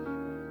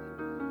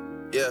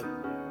 Yeah,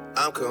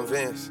 I'm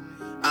convinced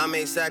I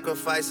made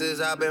sacrifices,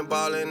 I've been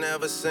ballin'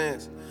 ever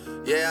since.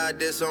 Yeah, I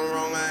did some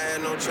wrong, I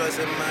had no choice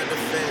in my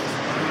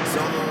defense.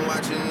 Someone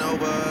watching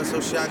over us,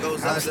 so shot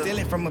goes out to him. I was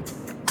stealing from a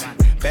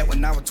back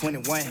when I was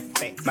 21.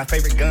 My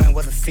favorite gun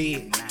was a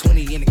Sid.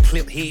 20 in the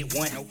clip, hit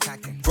one.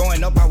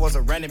 Growing up, I was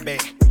a running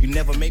back. You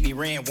never made me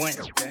ran one.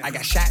 I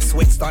got shot,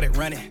 sweat, started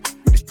running.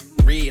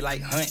 Red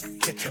like Hunt.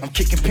 I'm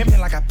kicking pimpin'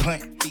 like I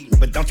punt.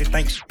 But don't you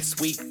think it's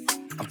sweet?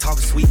 I'm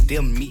talking sweet,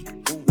 deal meat.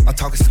 I'm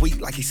talking sweet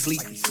like he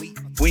sleep.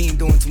 We ain't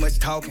doing too much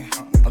talking.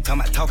 I'm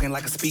talking about talking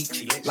like a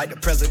speech. Like the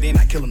president,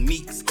 I kill him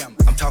meat.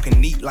 I'm talking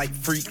neat like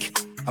freak.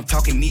 I'm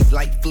talking neat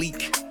like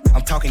fleek.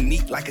 I'm talking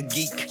neat like a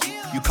geek.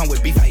 You come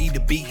with beef, I eat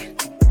the beef.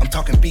 I'm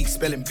talking beef,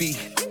 spelling B.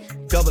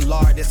 Double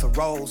R, that's a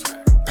rose.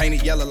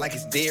 Painted yellow like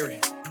it's dairy.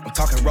 I'm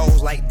talking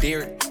rose like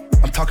Derek.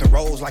 I'm talking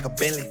rolls like a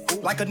belly.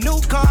 Like a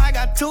new car, I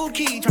got 2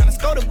 keys. Tryna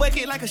score the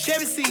bucket like a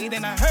Chevy seat.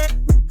 And I heard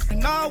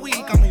all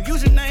week, I'ma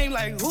use your name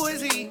like who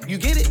is he? You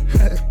get it?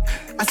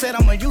 I said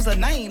I'ma use a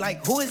name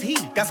like who is he?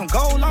 Got some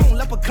gold on,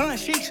 leprechaun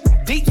sheets.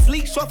 Deep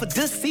sleep, short for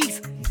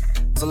deceased.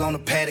 On the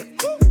paddock.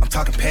 I'm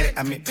talking paddock,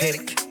 I meant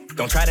paddock.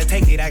 Don't try to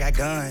take it, I got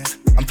guns.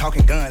 I'm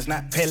talking guns,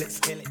 not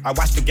pellets. I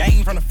watch the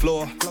game from the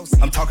floor.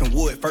 I'm talking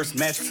wood, first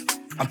mattress.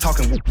 I'm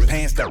talking wood,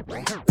 pants though.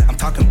 I'm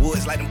talking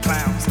woods like them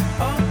clowns.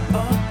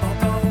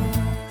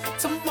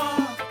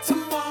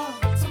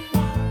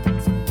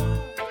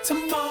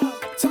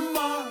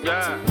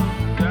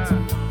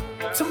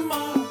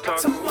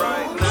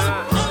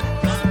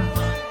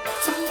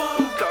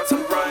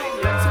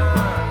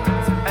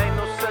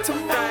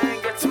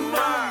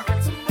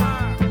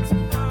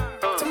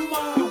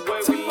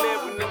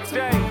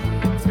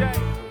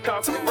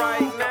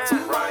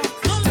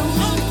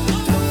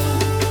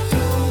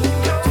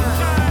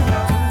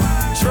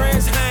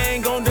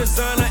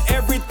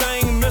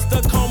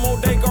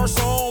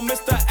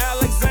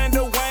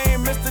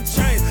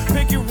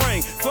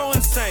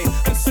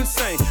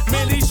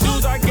 Many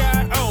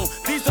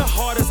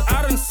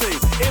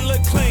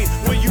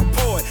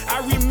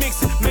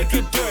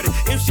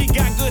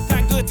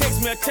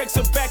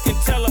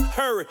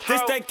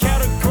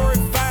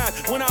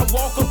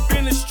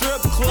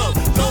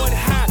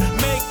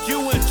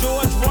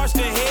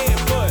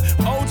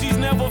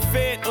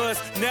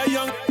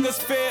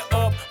niggas fed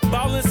up,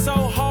 ballin' so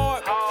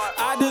hard.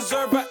 I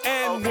deserve an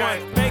and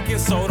one. Baking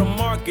soda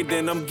market,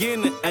 and I'm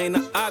getting it, ain't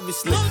I?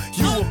 Obviously,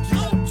 you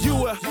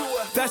a,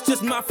 that's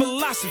just my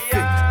philosophy.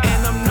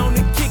 And I'm known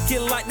to kick it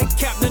like the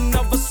captain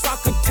of a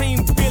soccer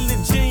team. Billie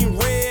Jean,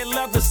 red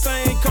leather,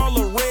 same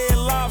color, red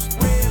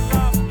lobster.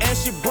 And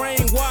she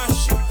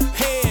brainwash you,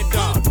 head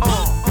dog.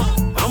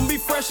 I'm be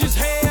fresh as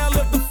hell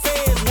if the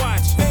feds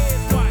watch.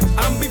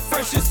 I'm be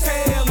fresh as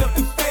hell if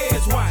the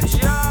feds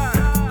watch.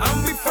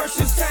 I'm be fresh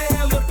as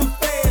hell if the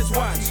feds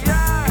watch.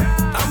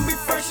 I'm be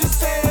fresh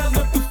as hell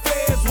if the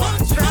feds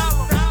watch.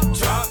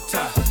 Drop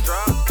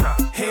top,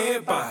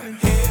 head body.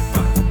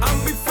 I'm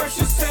be fresh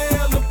as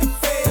hell if the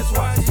feds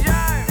watch.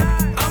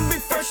 I'm be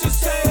fresh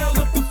as hell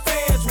if the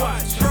feds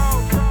watch.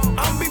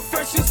 I'm be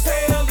fresh as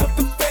hell if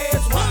the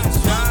feds watch.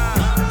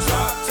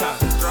 Drop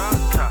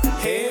top,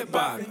 head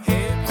body.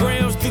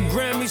 Grams to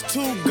Grammys, 2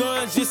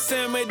 guns, just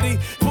Sam AD.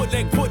 Put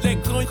that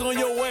gun on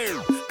your way.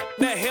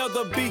 That hell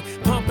the beat,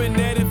 pumping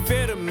that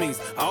amphetamines.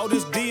 All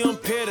this D I'm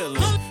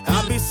peddling.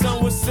 I'll be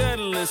somewhere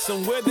settling,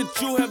 somewhere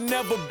that you have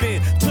never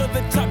been. To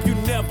the top you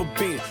never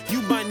been.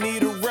 You might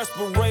need a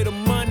respirator,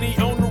 money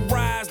on the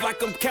rise,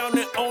 like I'm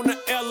counting on the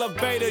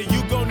elevator.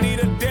 You gon' need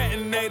a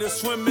detonator,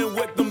 swimming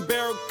with them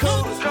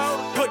barracudas.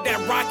 Put that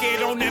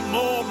rocket on that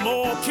more,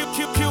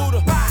 cuter.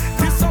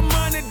 This some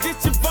money,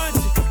 this your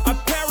Bungie. I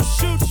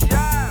parachute you.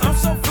 I'm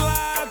so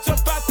fly,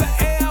 jump out the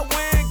air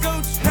wearing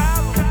Gucci.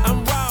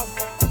 I'm raw,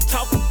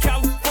 talking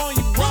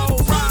California roll,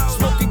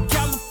 smoking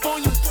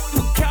California,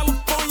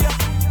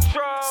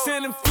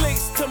 sending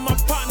flicks to my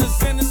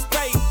partners in the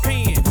state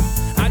pen.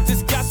 I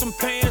just got some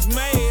pants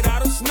made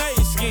out of snake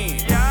skin.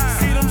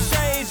 See them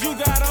shades you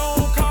got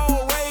on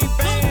called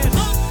Ray-Bans,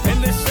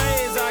 and the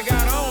shades I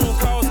got on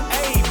called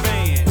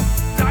A-Band.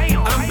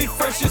 I'm be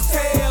fresh as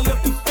hell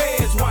if the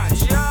feds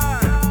watch.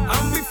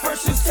 I'm be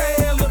fresh as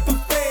hell if the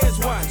feds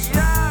watch.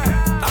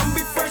 I'm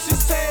be fresh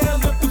as hell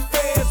if the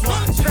feds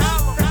watch.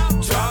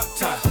 Drop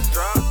top,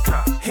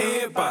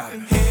 head body.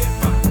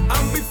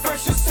 I'm be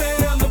fresh as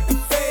hell if the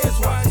feds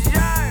watch.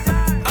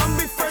 I'm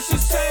be fresh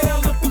as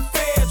hell if the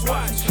feds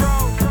watch.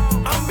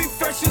 I'm be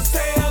fresh as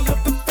hell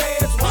if the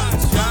feds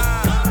watch.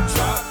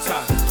 Drop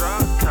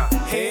top,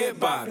 head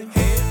body.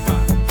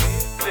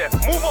 Yeah,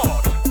 move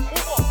on.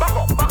 Back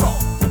up.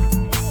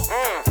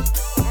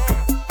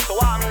 So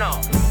what I'm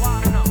now?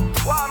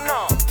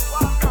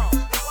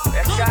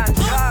 That shot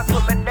talk,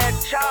 put me that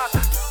chalk.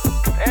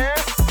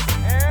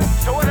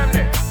 So what them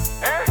there?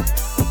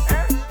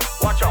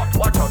 Watch out,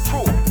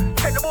 true.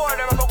 Take the boy,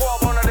 them go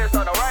up on this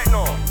other right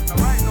now.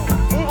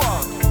 Move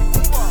on.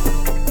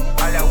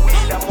 All that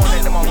weed, that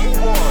money, them a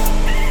move on.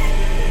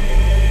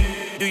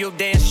 Do your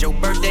dance, your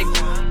birthday.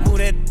 Move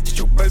that, it's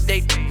your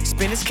birthday.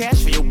 Spend this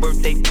cash for your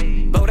birthday.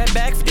 Blow that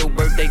back for your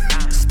birthday.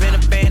 Spin a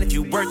band if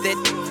you worth it.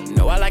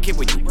 Know I like it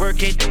when you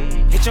work it.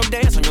 Hit your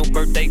dance on your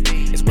birthday.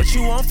 It's what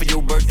you want for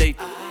your birthday.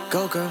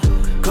 Go girl,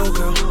 go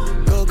girl,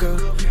 go girl,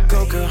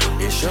 go girl.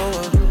 It's your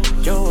world,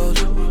 your world,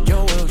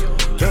 your world,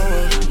 your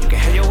world. You can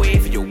have your way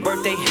for your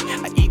birthday.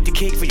 I eat the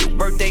cake for your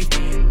birthday.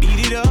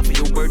 Beat it up for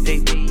your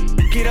birthday.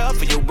 Get up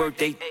for your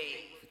birthday.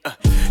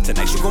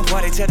 Tonight you gon'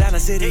 party, tear down the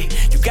city.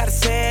 You got a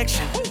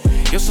section.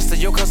 Your sister,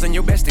 your cousin,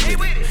 your bestie get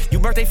it. You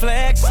birthday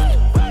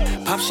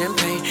flexin'. Pop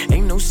champagne,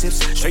 ain't no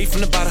sips. Straight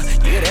from the bottle,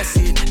 yeah, that's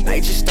it.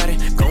 Night just started,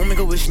 gon' make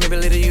a wish. Maybe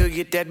later you'll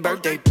get that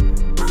birthday.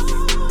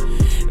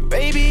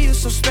 Baby, you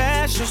so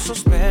special, so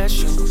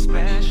special.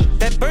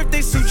 That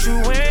birthday suit you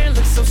wearing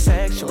looks so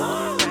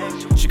sexual.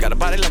 She got a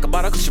body like a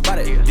bottle, cause she bought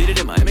it. Did it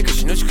in Miami, cause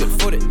she knew she couldn't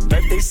afford it.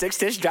 Birthday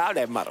 6-inch, drive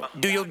that model.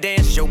 Do your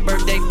dance, your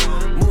birthday.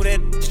 Move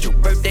that, it's your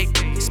birthday.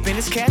 Spend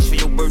this cash for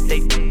your birthday.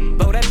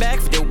 Blow that back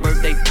for your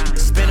birthday.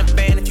 Spin a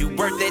band if you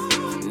worth it.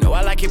 Know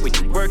I like it when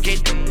you work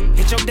it.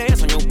 Hit your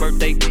dance on your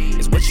birthday.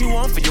 It's what you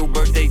want for your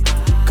birthday.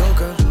 Go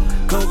girl,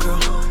 go girl,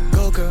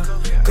 go girl,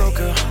 go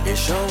girl.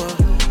 It's your world,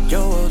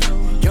 your world,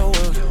 your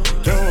world,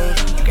 your world.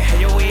 You can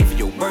have your way for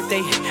your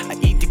birthday. I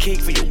eat the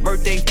cake for your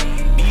birthday.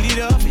 Beat it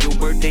up for your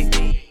birthday.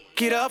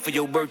 Get up for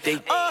your birthday.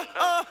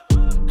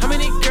 How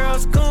many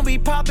girls gon' be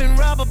popping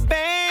rubber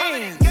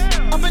bands?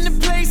 Up in the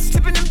place,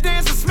 tipping them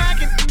dancing,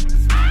 smacking.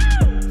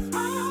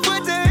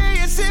 What the hell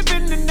you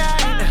sipping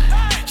tonight?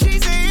 She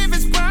say if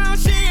it's brown,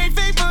 she ain't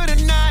fake for the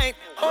night.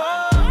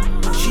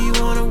 She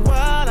wanna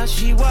wild,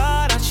 she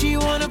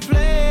wanna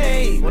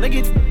play. Wanna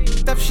get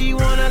up, she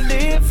wanna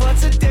live for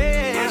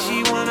today.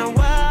 She wanna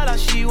wild,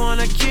 she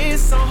wanna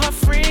kiss on her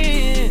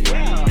friend.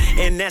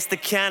 And that's the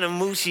kind of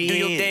mood she in. Do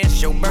your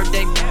dance, your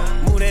birthday.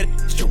 Move that,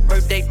 it's your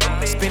birthday.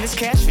 Spend this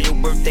cash for your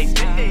birthday.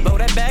 Blow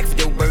that back for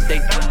your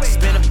birthday.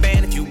 Spin a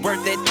band if you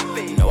worth it.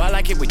 Know I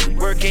like it when you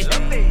work it.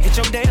 Hit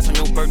your dance on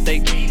your birthday.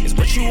 It's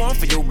what you want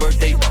for your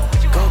birthday.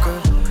 Go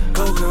girl,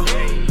 go girl,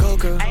 go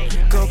girl,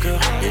 go girl.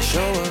 It's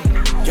your world,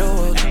 your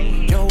world,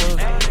 your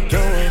world,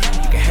 your world.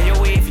 You can have your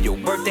way for your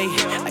birthday.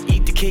 I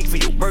eat the cake for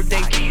your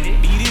birthday.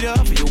 Beat it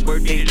up for your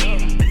birthday.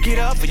 Get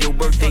up for your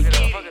birthday.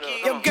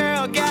 Your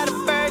girl got a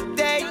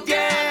birthday,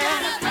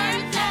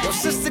 yeah. Your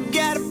sister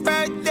got a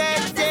birthday,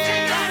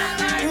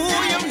 yeah.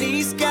 Ooh, your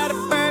niece got a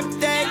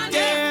birthday,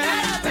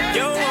 yeah.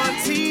 Your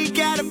auntie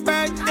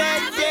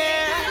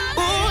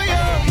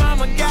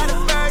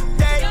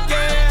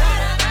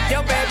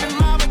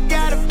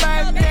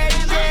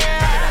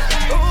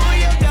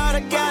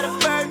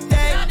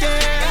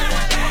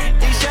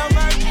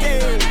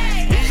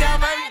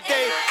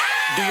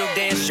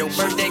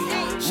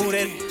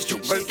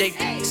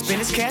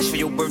cash for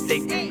your birthday.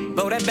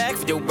 Blow that back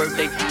for your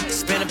birthday.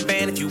 Spin a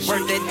band if you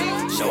worth it.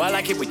 Show I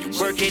like it when you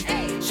work it.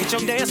 Get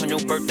your dance on your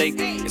birthday.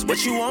 It's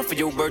what you want for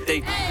your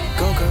birthday.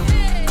 Go girl,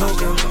 go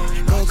girl,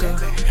 go girl,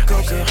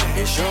 go girl.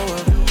 It's your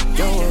world,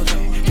 your world,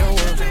 your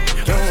world,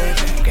 your world.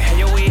 You can have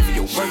your way for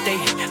your birthday.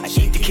 I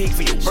eat the cake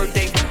for your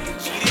birthday.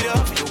 Eat it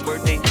up for your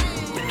birthday.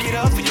 Pick it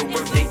up for your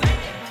birthday.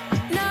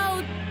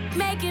 No,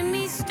 making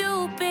me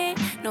stupid.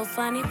 No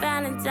funny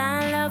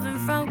Valentine loving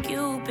from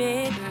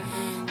Cupid.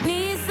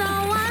 Need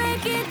someone to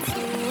get to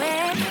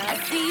it. I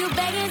see you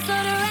begging, so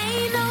there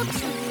ain't no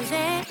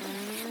choosing.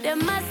 There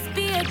must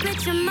be a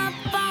glitch in my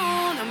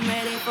phone. I'm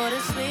ready for the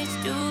switch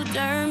to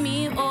turn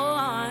me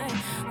on.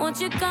 Won't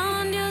you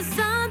come do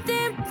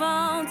something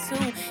wrong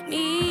to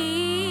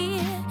me?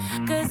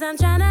 Cause I'm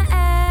tryna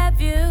have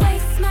you.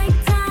 Waste my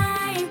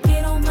time,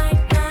 get on my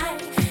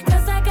mind.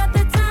 Cause I got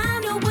the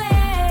time to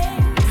wait.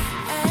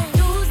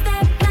 Lose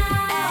that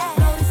now,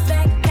 blow this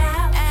back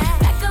out.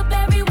 Back up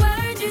every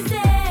word you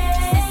say.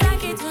 It's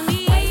like it to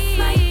me. Waste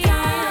my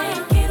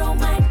time, get on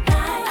my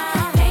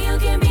mind. And you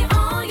can be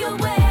on your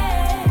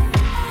way.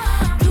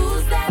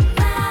 Lose that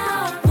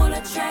now, pull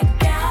a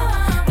track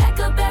out. Back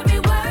up every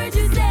word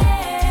you say.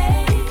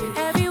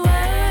 Every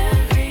word,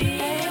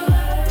 every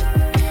word,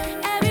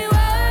 every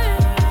word.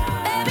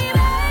 Baby,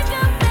 back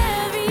up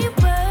every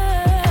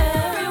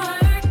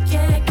word,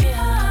 yeah,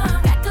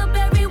 yeah. Back up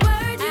every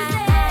word you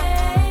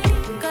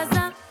say. Cause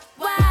I'm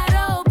wide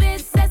open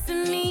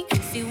sesame.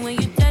 See when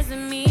you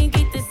testing me,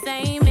 get the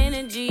same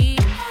energy.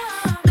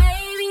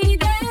 Baby,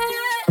 there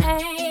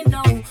ain't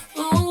no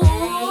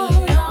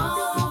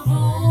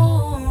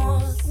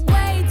rules.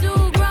 Way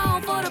too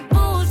grown for the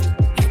bullshit.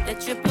 That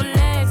triple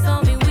X on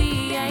me,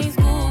 we ain't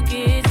school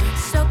kids.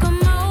 So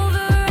come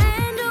over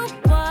and do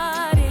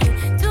what it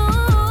do.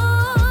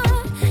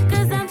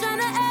 Cause I'm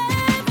tryna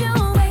have you.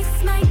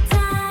 Waste my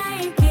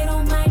time, get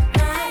on my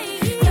mind.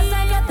 Cause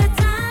I got the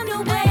time to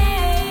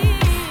wait.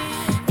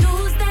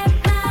 Lose that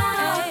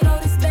now, blow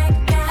this back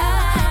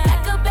out.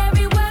 Back up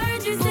every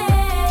word you say.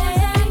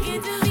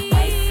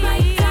 Waste my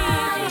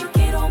time,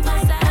 get on my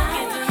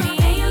side.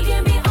 And you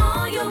can be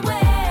on your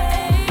way.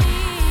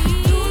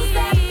 Lose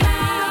that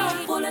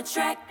now, pull a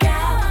track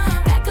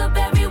out. Back up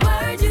every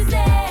word you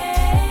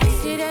say.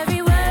 Sit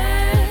every word,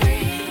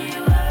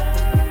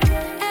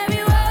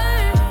 every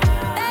word.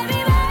 Baby,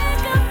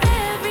 back up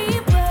every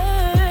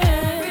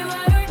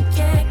word,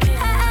 yeah,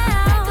 yeah.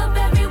 Back up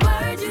every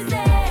word you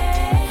say.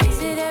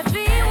 Sit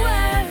every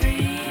word,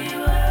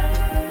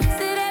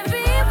 sit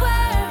every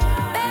word.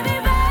 Baby,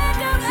 back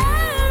up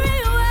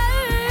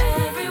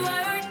every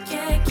word,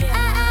 yeah,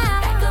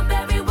 yeah. Back up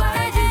every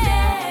word you say.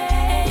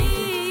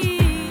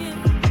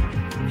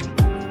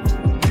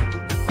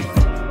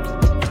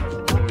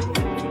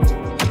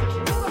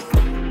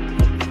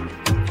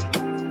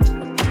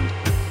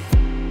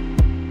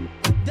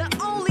 The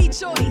only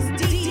choice,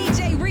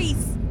 DJ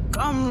Reece.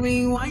 Come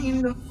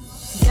rewind, oh.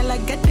 Girl, I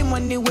get the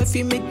money if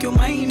you make you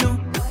mine, oh.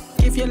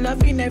 If you're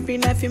loving every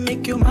night, you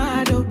make you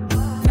mad, oh.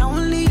 Now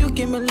only you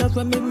give me love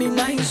and make me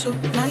nice, oh,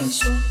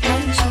 nice, oh,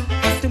 nice, oh.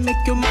 Have to make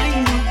you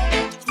mine,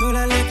 oh. Girl,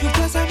 I let you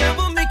cause I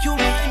never make you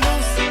mine,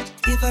 oh.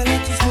 If I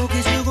let you smoke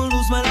it, you gon'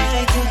 lose my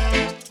light, oh.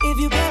 If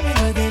you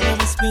paranoid, then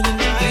I'ma spend the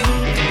night,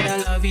 oh. Girl, I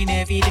love you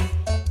every day.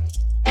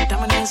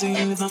 Time I dance with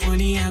you with my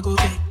money, I go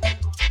pay.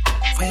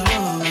 For your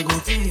love, I go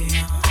pay,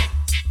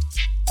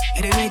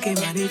 it ain't making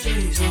money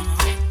face,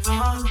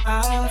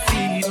 I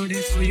feel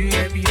this for you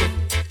every day.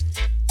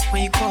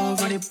 When you call,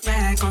 run it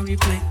back on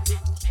replay.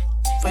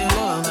 For your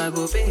love, I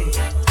go pay.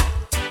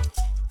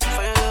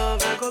 For your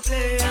love, I go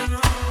play.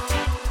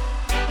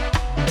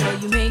 Girl,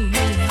 you make me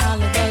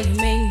holler, girl, you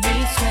make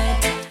me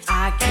sweat.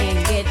 I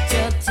can't get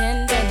your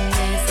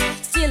tenderness.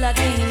 Still, I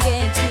can't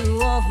get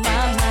you off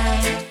my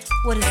mind.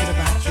 What is it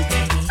about you,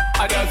 baby?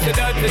 I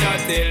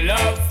dirty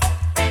love.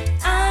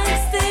 I'm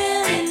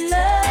still in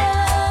love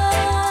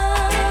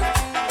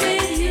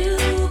with you,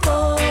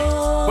 boy.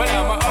 Well,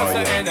 I'm a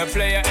hustler and a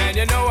player, and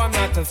you know I'm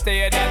not a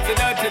stayer. That's a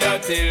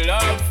dirty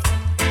love.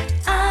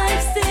 I'm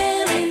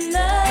still in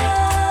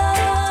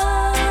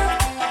love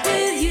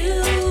with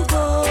you,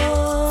 boy.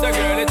 So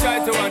girl, I try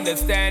to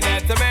understand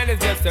that a man is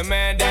just a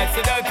man. That's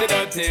a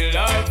dirty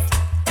love.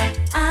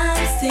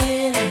 I'm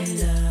still in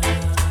love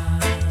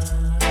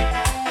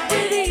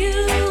with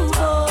you,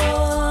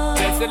 boy.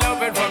 That's the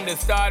loving from the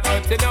start,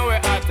 but you know we're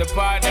at the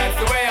part. That's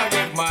the way I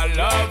give my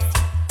love.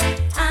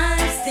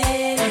 I'm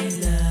still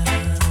in love.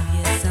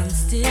 Yes, I'm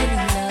still in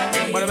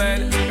love. What a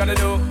man gotta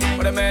do,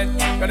 what a man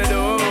gotta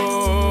do.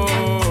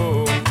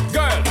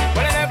 Girl,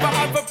 well I never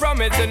have a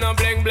promise and I'm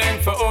bling bling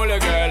for all a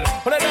girl.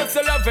 But I love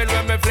to love it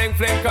when me fling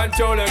fling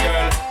control a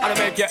girl. And I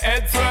make your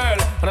head swirl,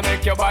 and I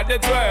make your body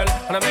twirl,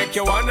 and I make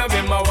you wanna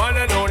be my one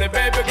and only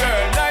baby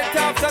girl. Night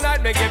after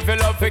night, make you feel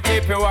love to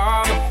keep you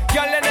warm.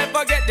 Girl, you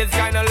never get this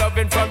kind of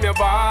loving from your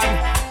bond.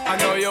 I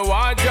know you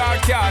want your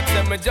cats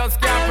and me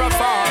just can't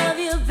perform. I love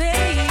you,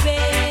 baby.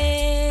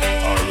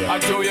 Oh, yeah. I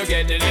know you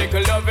get the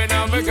little loving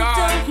of a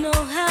God. You don't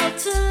know how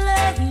to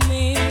love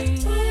me.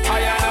 I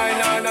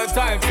know no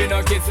time for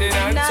no kissing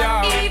and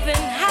chow. Not even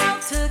how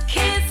to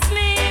kiss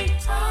me.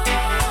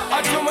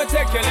 want you to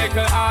take your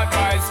little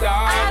advice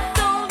down. I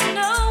don't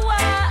know why.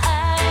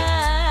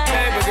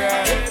 Baby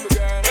girl, baby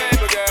girl,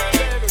 baby girl,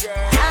 baby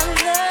girl. I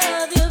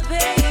love you,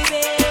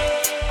 baby.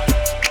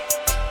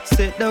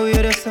 Sit down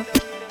with us,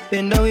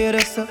 bend down with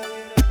us,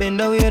 bend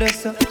down with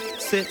us,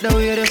 sit down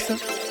with us.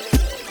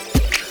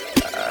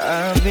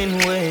 I've been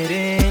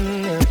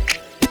waiting.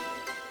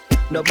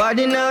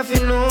 Nobody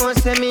nothing know,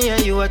 say me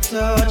and you a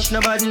touch.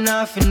 Nobody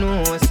nothing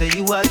know, say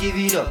you a give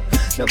it up.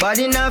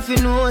 Nobody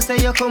nothing know, say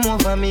you come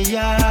over me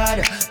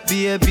yard.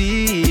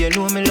 Baby, you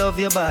know me love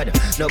you bad.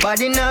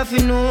 Nobody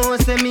nothing know,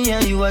 say me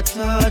and you a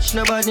touch.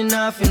 Nobody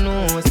nothing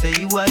know, say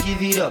you a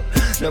give it up.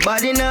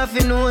 Nobody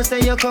nothing know,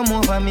 say you come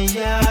over me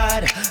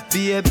yard.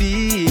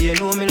 Baby, you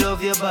know me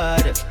love you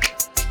bad.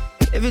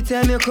 Every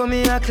time you come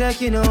here, act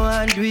like you know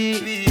I do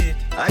it.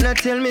 And I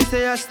tell me,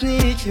 say I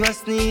sneak, you a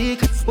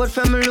sneak. But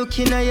from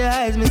looking at your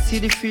eyes, me see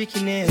the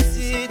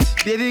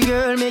freakiness. Baby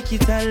girl, make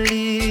it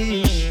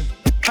unleash.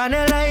 And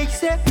I like,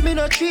 say, me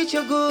no treat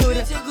you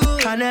good.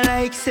 And I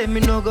like, say, me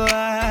no go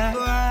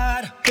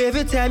hard.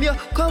 Every time you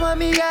come on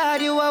me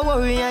yard, you a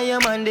worry and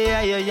your man dey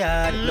at your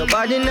yard.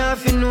 Nobody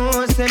nothing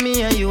know, say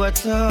me and you a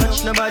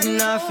touch. Nobody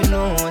nothing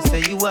know,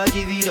 say you a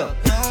give it up.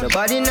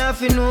 Nobody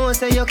nothing know,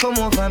 say you come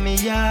over me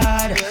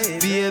yard.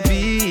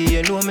 Baby,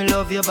 you know me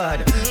love you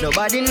bad.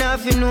 Nobody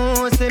nothing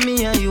know, say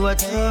me and you a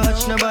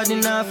touch. Nobody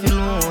nothing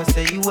know,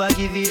 say you a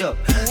give it up.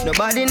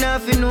 Nobody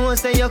nothing know,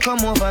 say you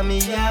come over me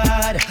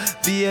yard.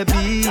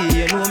 Baby,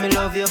 you know me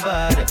love you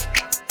bad.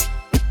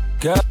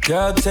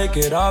 Girl, take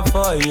it off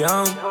for a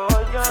young.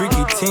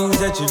 Freaky things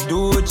that you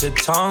do with your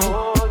tongue.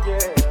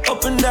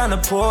 Up and down the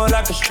pole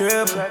like a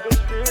stripper.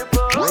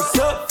 What's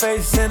up,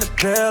 face in the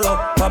pillow.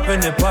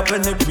 Popping it,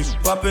 be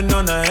popping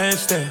on the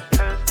handstand.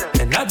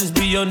 And I just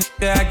be your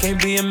nigga, I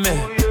can't be a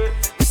man.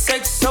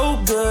 Sex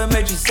so good,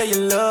 made you say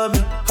you love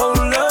me. Hold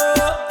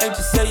up, ain't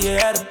you say you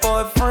had a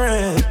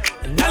boyfriend.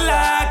 And I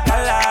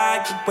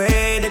like the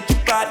way that you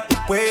body,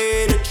 the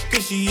way that you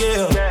kiss you,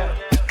 yeah.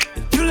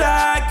 You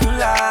like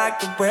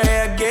the way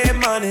I get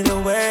money, the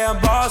way I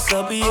boss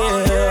up,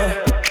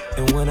 yeah.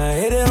 And when I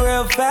hit it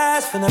real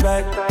fast from the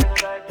back,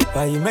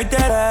 why you make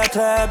that ass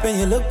clap and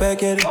you look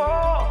back at it?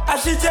 I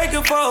should take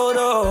a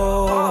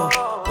photo,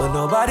 but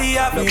nobody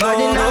out me.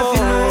 Nobody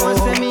nothing know,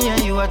 say me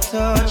and you a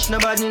touch.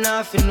 Nobody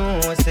nothing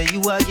know, say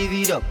you a give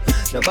it up.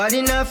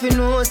 Nobody nothing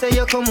know, say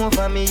you come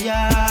over me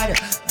yard.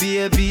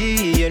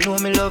 Baby, you know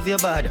me love you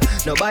bad.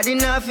 Nobody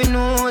nothing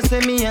know, say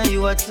me and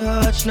you a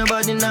touch.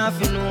 Nobody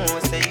nothing know,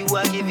 say you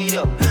a give it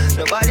up.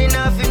 Nobody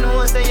nothing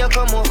know, say you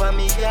come over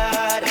me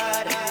yard.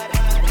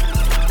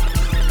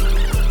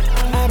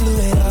 I blew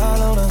it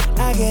all on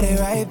her, I get it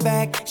right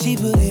back. She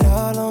put it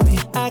all on me,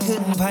 I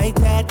couldn't fight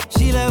that.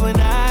 She love when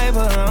I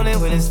put on it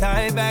when it's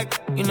time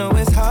back. You know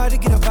it's hard to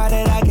get up out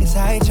that I get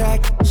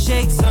sidetracked.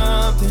 Shake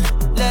something,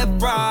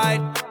 left, right,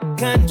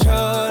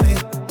 control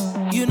it.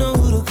 You know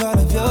who to call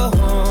if you're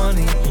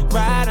horny.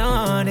 Ride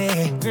on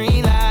it,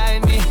 green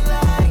light me.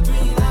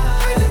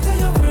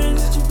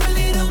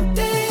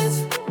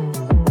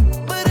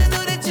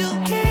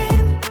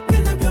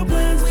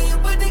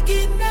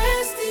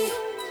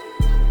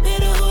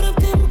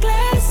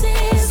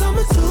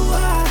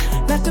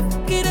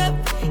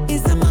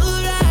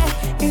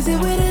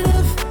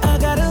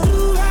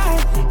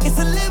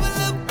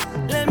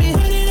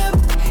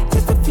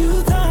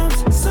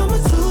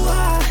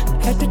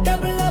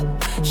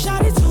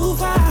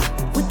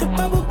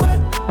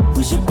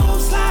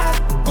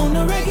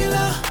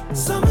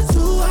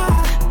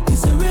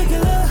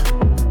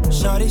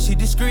 She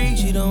discreet,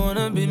 she don't want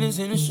her business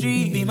in the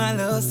street. Be my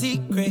little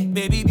secret,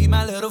 baby, be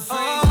my little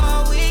friend.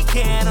 Oh,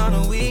 weekend on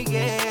a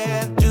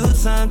weekend, do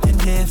something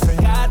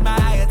different. Got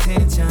my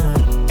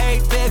attention.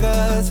 8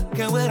 figures,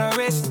 come with a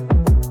wrist.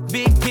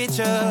 Big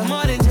picture,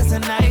 more than just a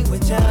night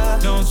with ya.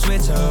 Don't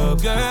switch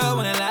up, girl,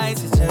 when the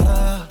lights hit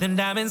ya. Then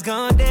diamonds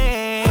gon'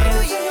 dance.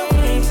 Oh, yeah,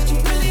 but you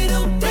really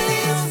don't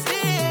dance.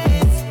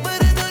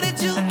 But I know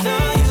that you can. I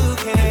know you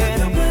can.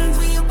 Your plans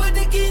when you about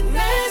to get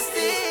nasty.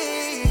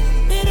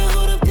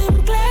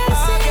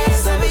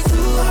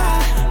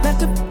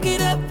 To fuck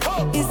it up,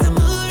 is the mood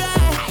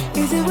right?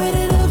 Is it wet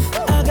enough?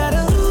 I got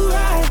a mood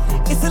right.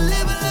 It's a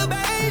level up,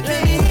 baby.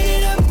 Let me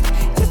hit it up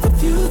just a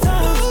few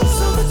times.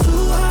 Summer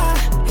too high,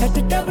 had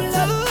to double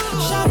up.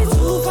 Shot it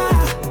too far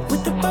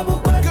with the bubble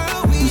butt.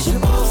 Girl, we should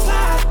both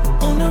slide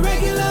on the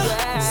regular.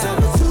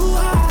 Summer too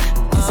high,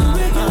 it's a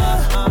regular.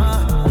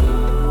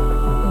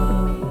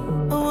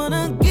 I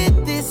wanna get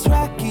this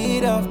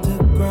rocket off the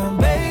ground,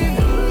 baby.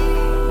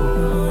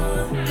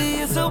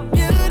 You're so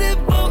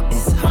beautiful,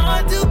 it's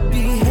hard to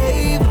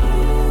behave.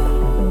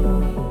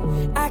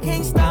 I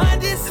can't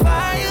start this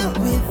fire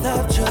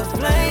without your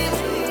flame.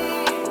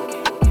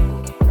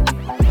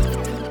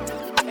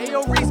 Hey,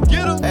 yo, Reece,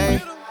 get him.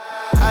 Hey,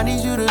 I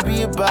need you to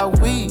be about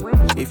we.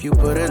 If you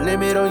put a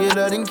limit on your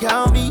love, then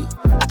count me.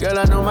 Girl,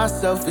 I know my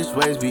selfish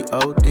ways be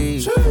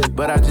OD,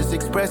 but I just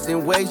express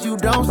in ways you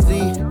don't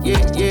see.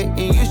 Yeah,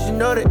 and you should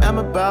know that I'm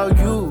about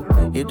you.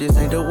 If this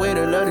ain't the way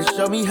to love, then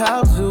show me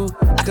how to.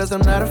 Cause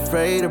I'm not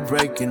afraid of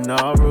breaking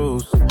all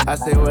rules. I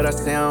say what I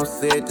say, I don't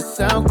say it to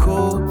sound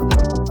cool.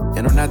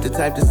 And I'm not the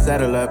type to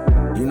settle up.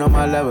 You know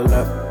my level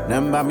up,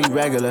 nothing about me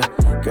regular.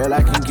 Girl,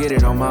 I can get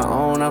it on my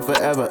own, I'm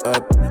forever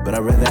up. But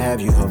I'd rather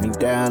have you hold me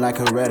down like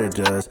a Redder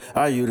does.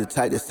 Are you the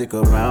type to stick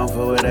around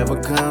for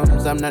whatever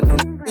comes? I'm not no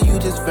you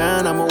just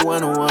found, I'm a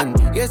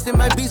one-on-one. Yes, it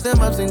might be some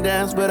ups and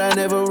downs, but I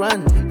never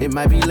run. It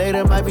might be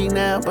later, might be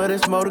now, but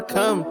it's more to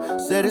come.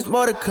 Said it's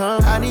more to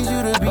come, I need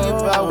you to be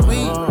about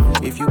me.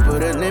 If you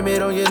put a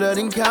limit on your love,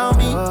 then count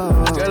me.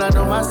 Girl, I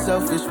know my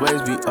selfish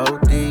ways be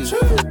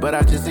OD, but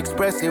I just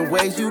express in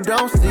ways you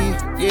don't see.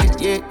 Yeah,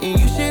 yeah, and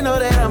you should know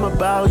that I'm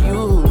about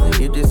you.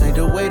 If this ain't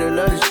the way to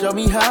love, then show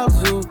me how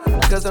to.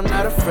 Cause I'm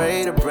not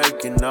afraid of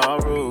breaking all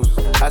rules.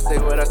 I say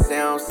what I say,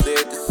 I don't say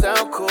it to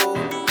sound cool.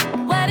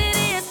 What it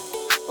is,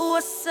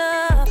 what's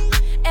up?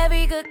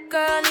 Every good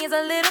girl needs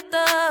a little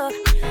thug.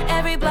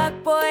 Every block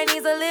boy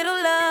needs a little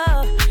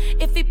love.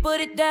 If he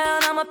put it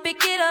down, I'ma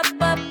pick it up,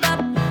 up,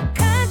 up.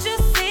 Can't you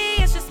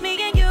see it's just me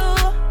and you?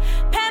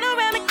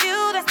 Panoramic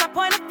view, that's my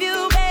point of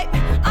view, babe.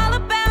 All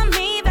about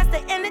me, that's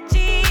the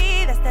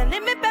energy. That's that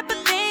lemon pepper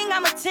thing,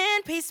 I'm a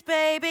 10-piece,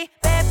 baby.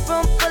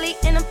 Bedroom fully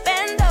in a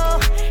bando.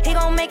 He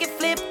gon' make it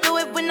flip, do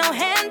it with no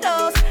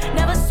handles.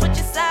 Never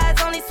switching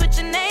sides, only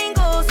switching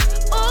angles.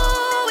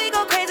 Ooh, we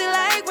go crazy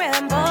like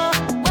Rambo.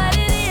 What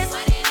it is,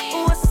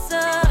 what's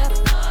up?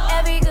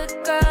 Every good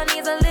girl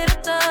needs a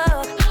little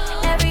thug.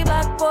 Every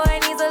black boy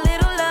needs a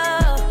little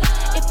love.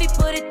 If he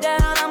put it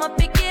down, I'ma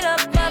pick it up,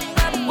 up,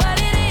 up. What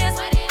it is,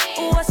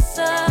 what's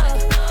up?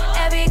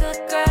 Every good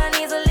girl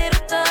needs a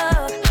little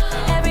thug.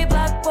 Every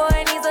black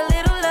boy needs a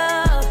little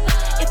love.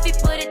 If he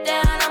put it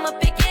down, I'ma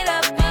pick it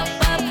up, up,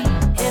 up.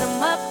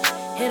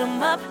 Hit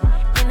him up.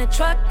 In the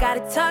truck, got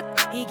it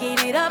tucked. He gave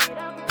it up.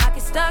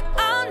 Pocket stuck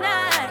all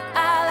night.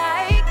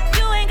 I like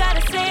you ain't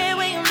gotta say it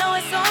when you know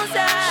it's on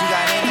side. She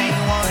got everything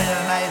you want in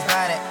a nice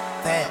body.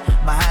 Fat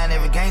behind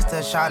every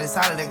gangster, shot is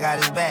solid, that got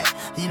his back.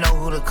 You know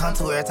who to come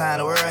to every time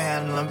the world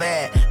handle him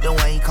bad. The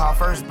one he called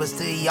first, but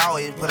still he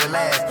always put it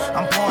last.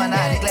 I'm pouring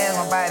out the glass,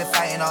 my body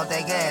fighting all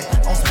that gas.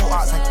 On sport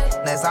ops,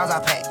 that's all I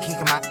pack,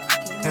 kicking my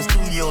in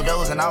studio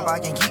doors and all I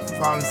can keep from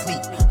falling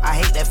asleep.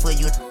 I hate that for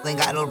you, ain't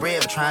got no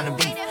bread trying to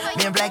beat.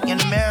 Being black in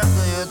America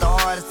is the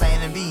hardest thing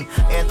to be.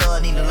 Every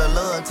thug need a little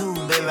love too,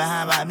 baby,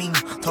 how about me?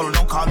 Told her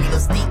don't call me the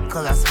sneak,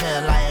 cause I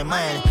spend like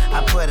money.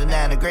 I put her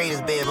down the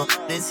greatest, baby,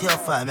 this here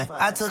for me.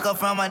 I took her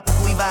from my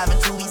we vibing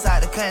 2 weeks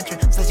out the country.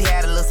 So she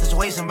had a little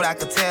situation, but I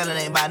could tell it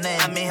ain't by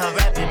name. I made her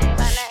rapping.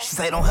 She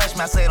say don't hush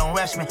me, I say don't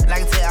rush me. And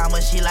I can tell how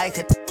much she liked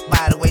it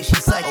by the way she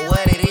suck it.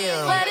 What it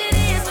is. What it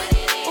is,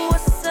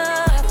 what's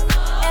up?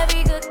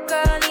 Every good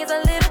girl needs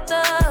a little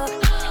thug.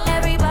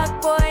 Every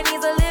black boy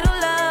needs a little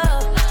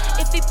love.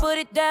 If he put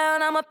it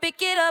down, I'ma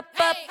pick it up,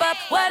 up, up.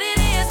 What it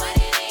is,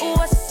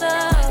 what's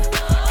up?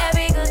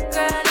 Every good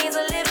girl needs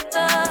a little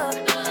thug.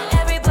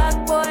 Every black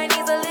boy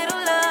needs a little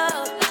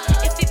love.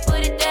 If he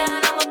put it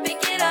down, I'ma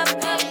pick it up,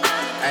 up,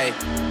 up. Hey,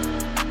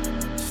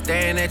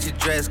 staring at your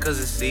dress cause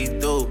it's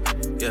see-through.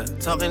 Yeah,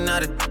 talking all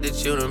the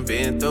that you done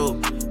been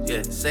through.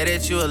 Yeah, say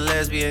that you a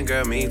lesbian,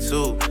 girl, me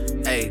too.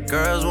 Hey,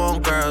 girls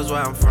want girls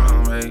where I'm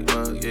from. Hey,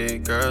 well, yeah,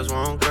 girls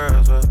want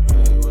girls where,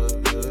 yeah, well,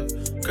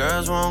 yeah.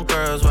 Girls want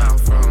girls where I'm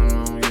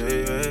from. Yeah,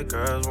 yeah,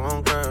 girls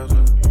want girls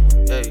where,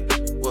 hey,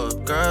 well,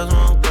 girls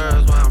want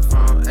girls where I'm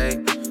from.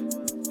 Hey,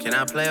 can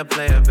I play a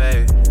player,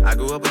 baby? I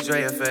grew up with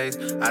Drea face.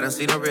 I done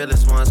seen the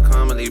realest ones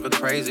come and leave a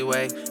crazy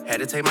way. Had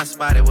to take my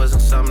spot, it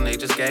wasn't something they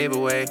just gave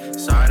away.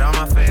 Sorry to all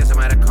my fans, they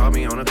might have called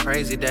me on a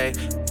crazy day.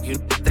 You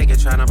think you're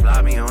trying to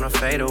block me on a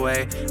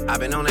fadeaway. I've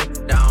been on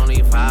it, I only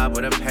vibe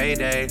with a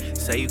payday.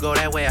 Say you go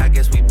that way, I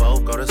guess we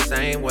both go the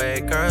same way.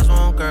 Girls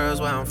want girls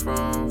where I'm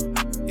from.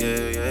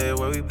 Yeah, yeah,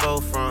 where we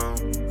both from.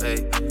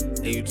 Hey,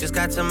 and you just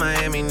got to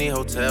Miami, need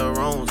hotel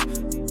rooms.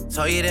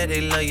 Told you that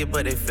they love you,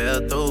 but they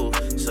fell through.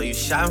 So you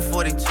shot in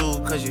 42,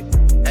 cause you,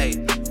 hey,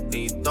 and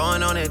you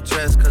throwing on that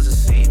dress, cause it's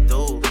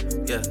see-through.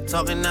 Yeah,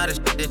 talking all the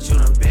shit that you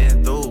done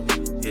been through.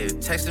 Yeah,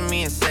 texting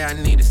me and say I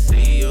need to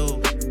see you.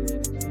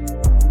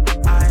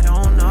 I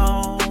don't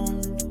know.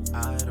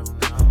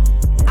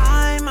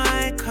 I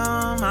might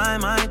come, I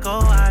might go,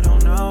 I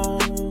don't know.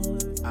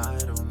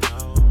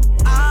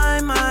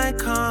 I might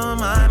come,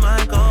 I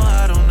might go,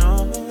 I don't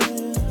know.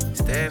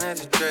 Staring at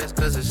your dress,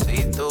 cause it's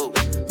see-through.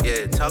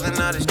 Yeah, talking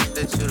all the shit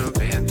that you done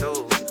been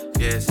through.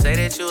 Yeah, say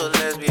that you a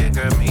lesbian,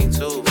 girl, me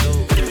too.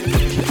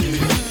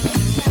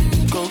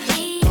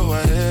 Go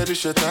ahead,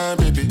 it's your time,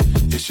 baby.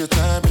 It's your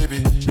time,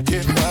 baby.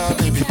 Get my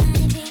baby.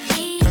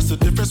 That's the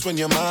difference when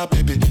you're my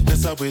baby.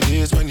 That's how it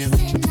is when you.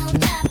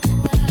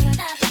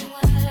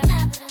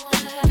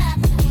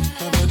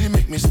 Nobody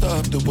make me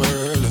stop the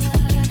world.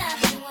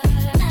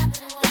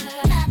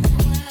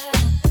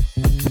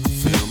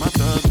 Feel my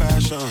thug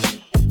passion.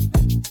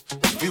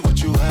 Be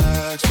what you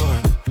ask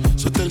for.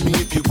 So tell me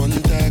if you want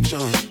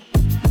action.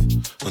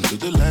 Until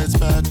the lights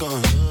back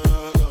on.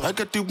 I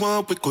got the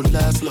one we could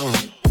last long.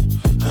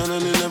 And I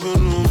never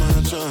knew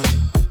my chance.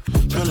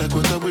 Feel like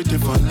what I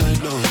waited for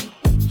night long.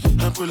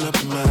 I put pull up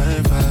in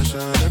my fashion.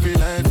 Every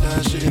light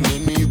flashing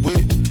in me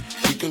way.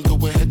 We can go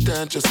ahead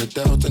and just head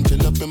out and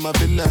chill up in my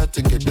villa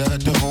together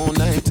the whole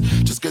night.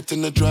 Just get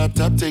in the drop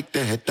top, take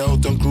the head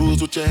out and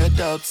cruise with your head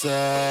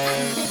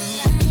outside.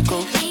 Go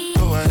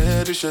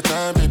ahead, it's your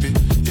time, baby.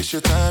 It's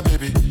your time,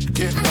 baby.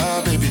 Get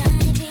my baby.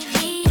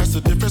 That's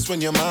the difference when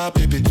you're my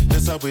baby.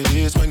 That's how it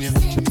is when you.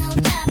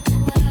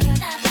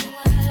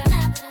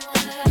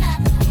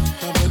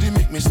 Nobody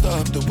make me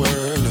stop the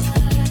world.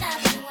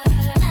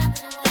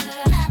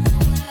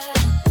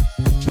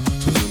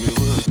 So tell me,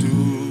 what do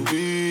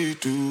we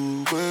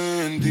do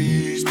when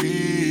these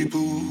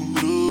people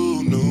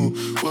don't know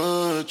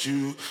what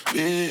you've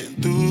been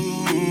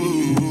through?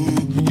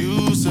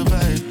 You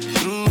survive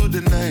through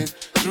the night,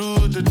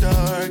 through the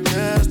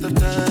darkest of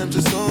times.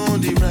 It's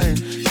only right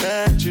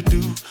that you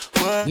do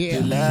what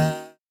you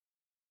like.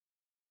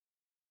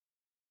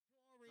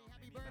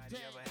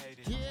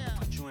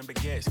 Put you in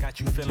baguettes, got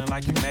you feeling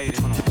like you made it.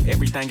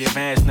 Everything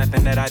advanced,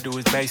 nothing that I do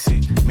is basic.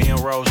 Me and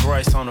Rolls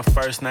Royce on a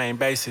first name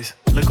basis.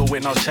 Liquor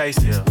with no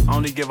chases.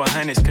 Only give her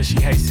hundreds cause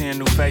she hates seeing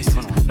new faces.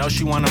 Know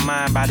she wanna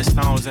mind by the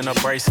stones in her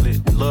bracelet.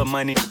 Little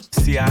money,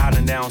 see her out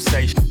and down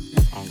say shit.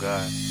 Oh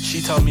God.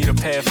 She told me to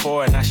pay it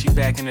forward, now she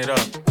backing it up.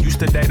 Used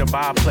to date a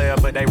bar player,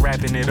 but they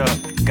wrapping it up.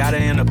 Got her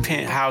in a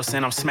penthouse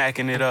and I'm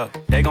smacking it up.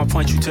 They gon'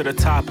 point you to the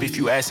top if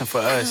you asking for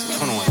us.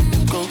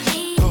 21.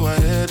 Go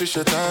ahead, it's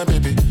your time,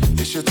 baby.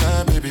 It's your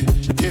time, baby.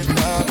 Get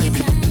my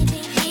baby.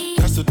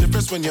 That's the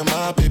difference when you're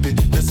my baby.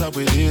 That's how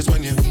it is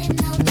when you.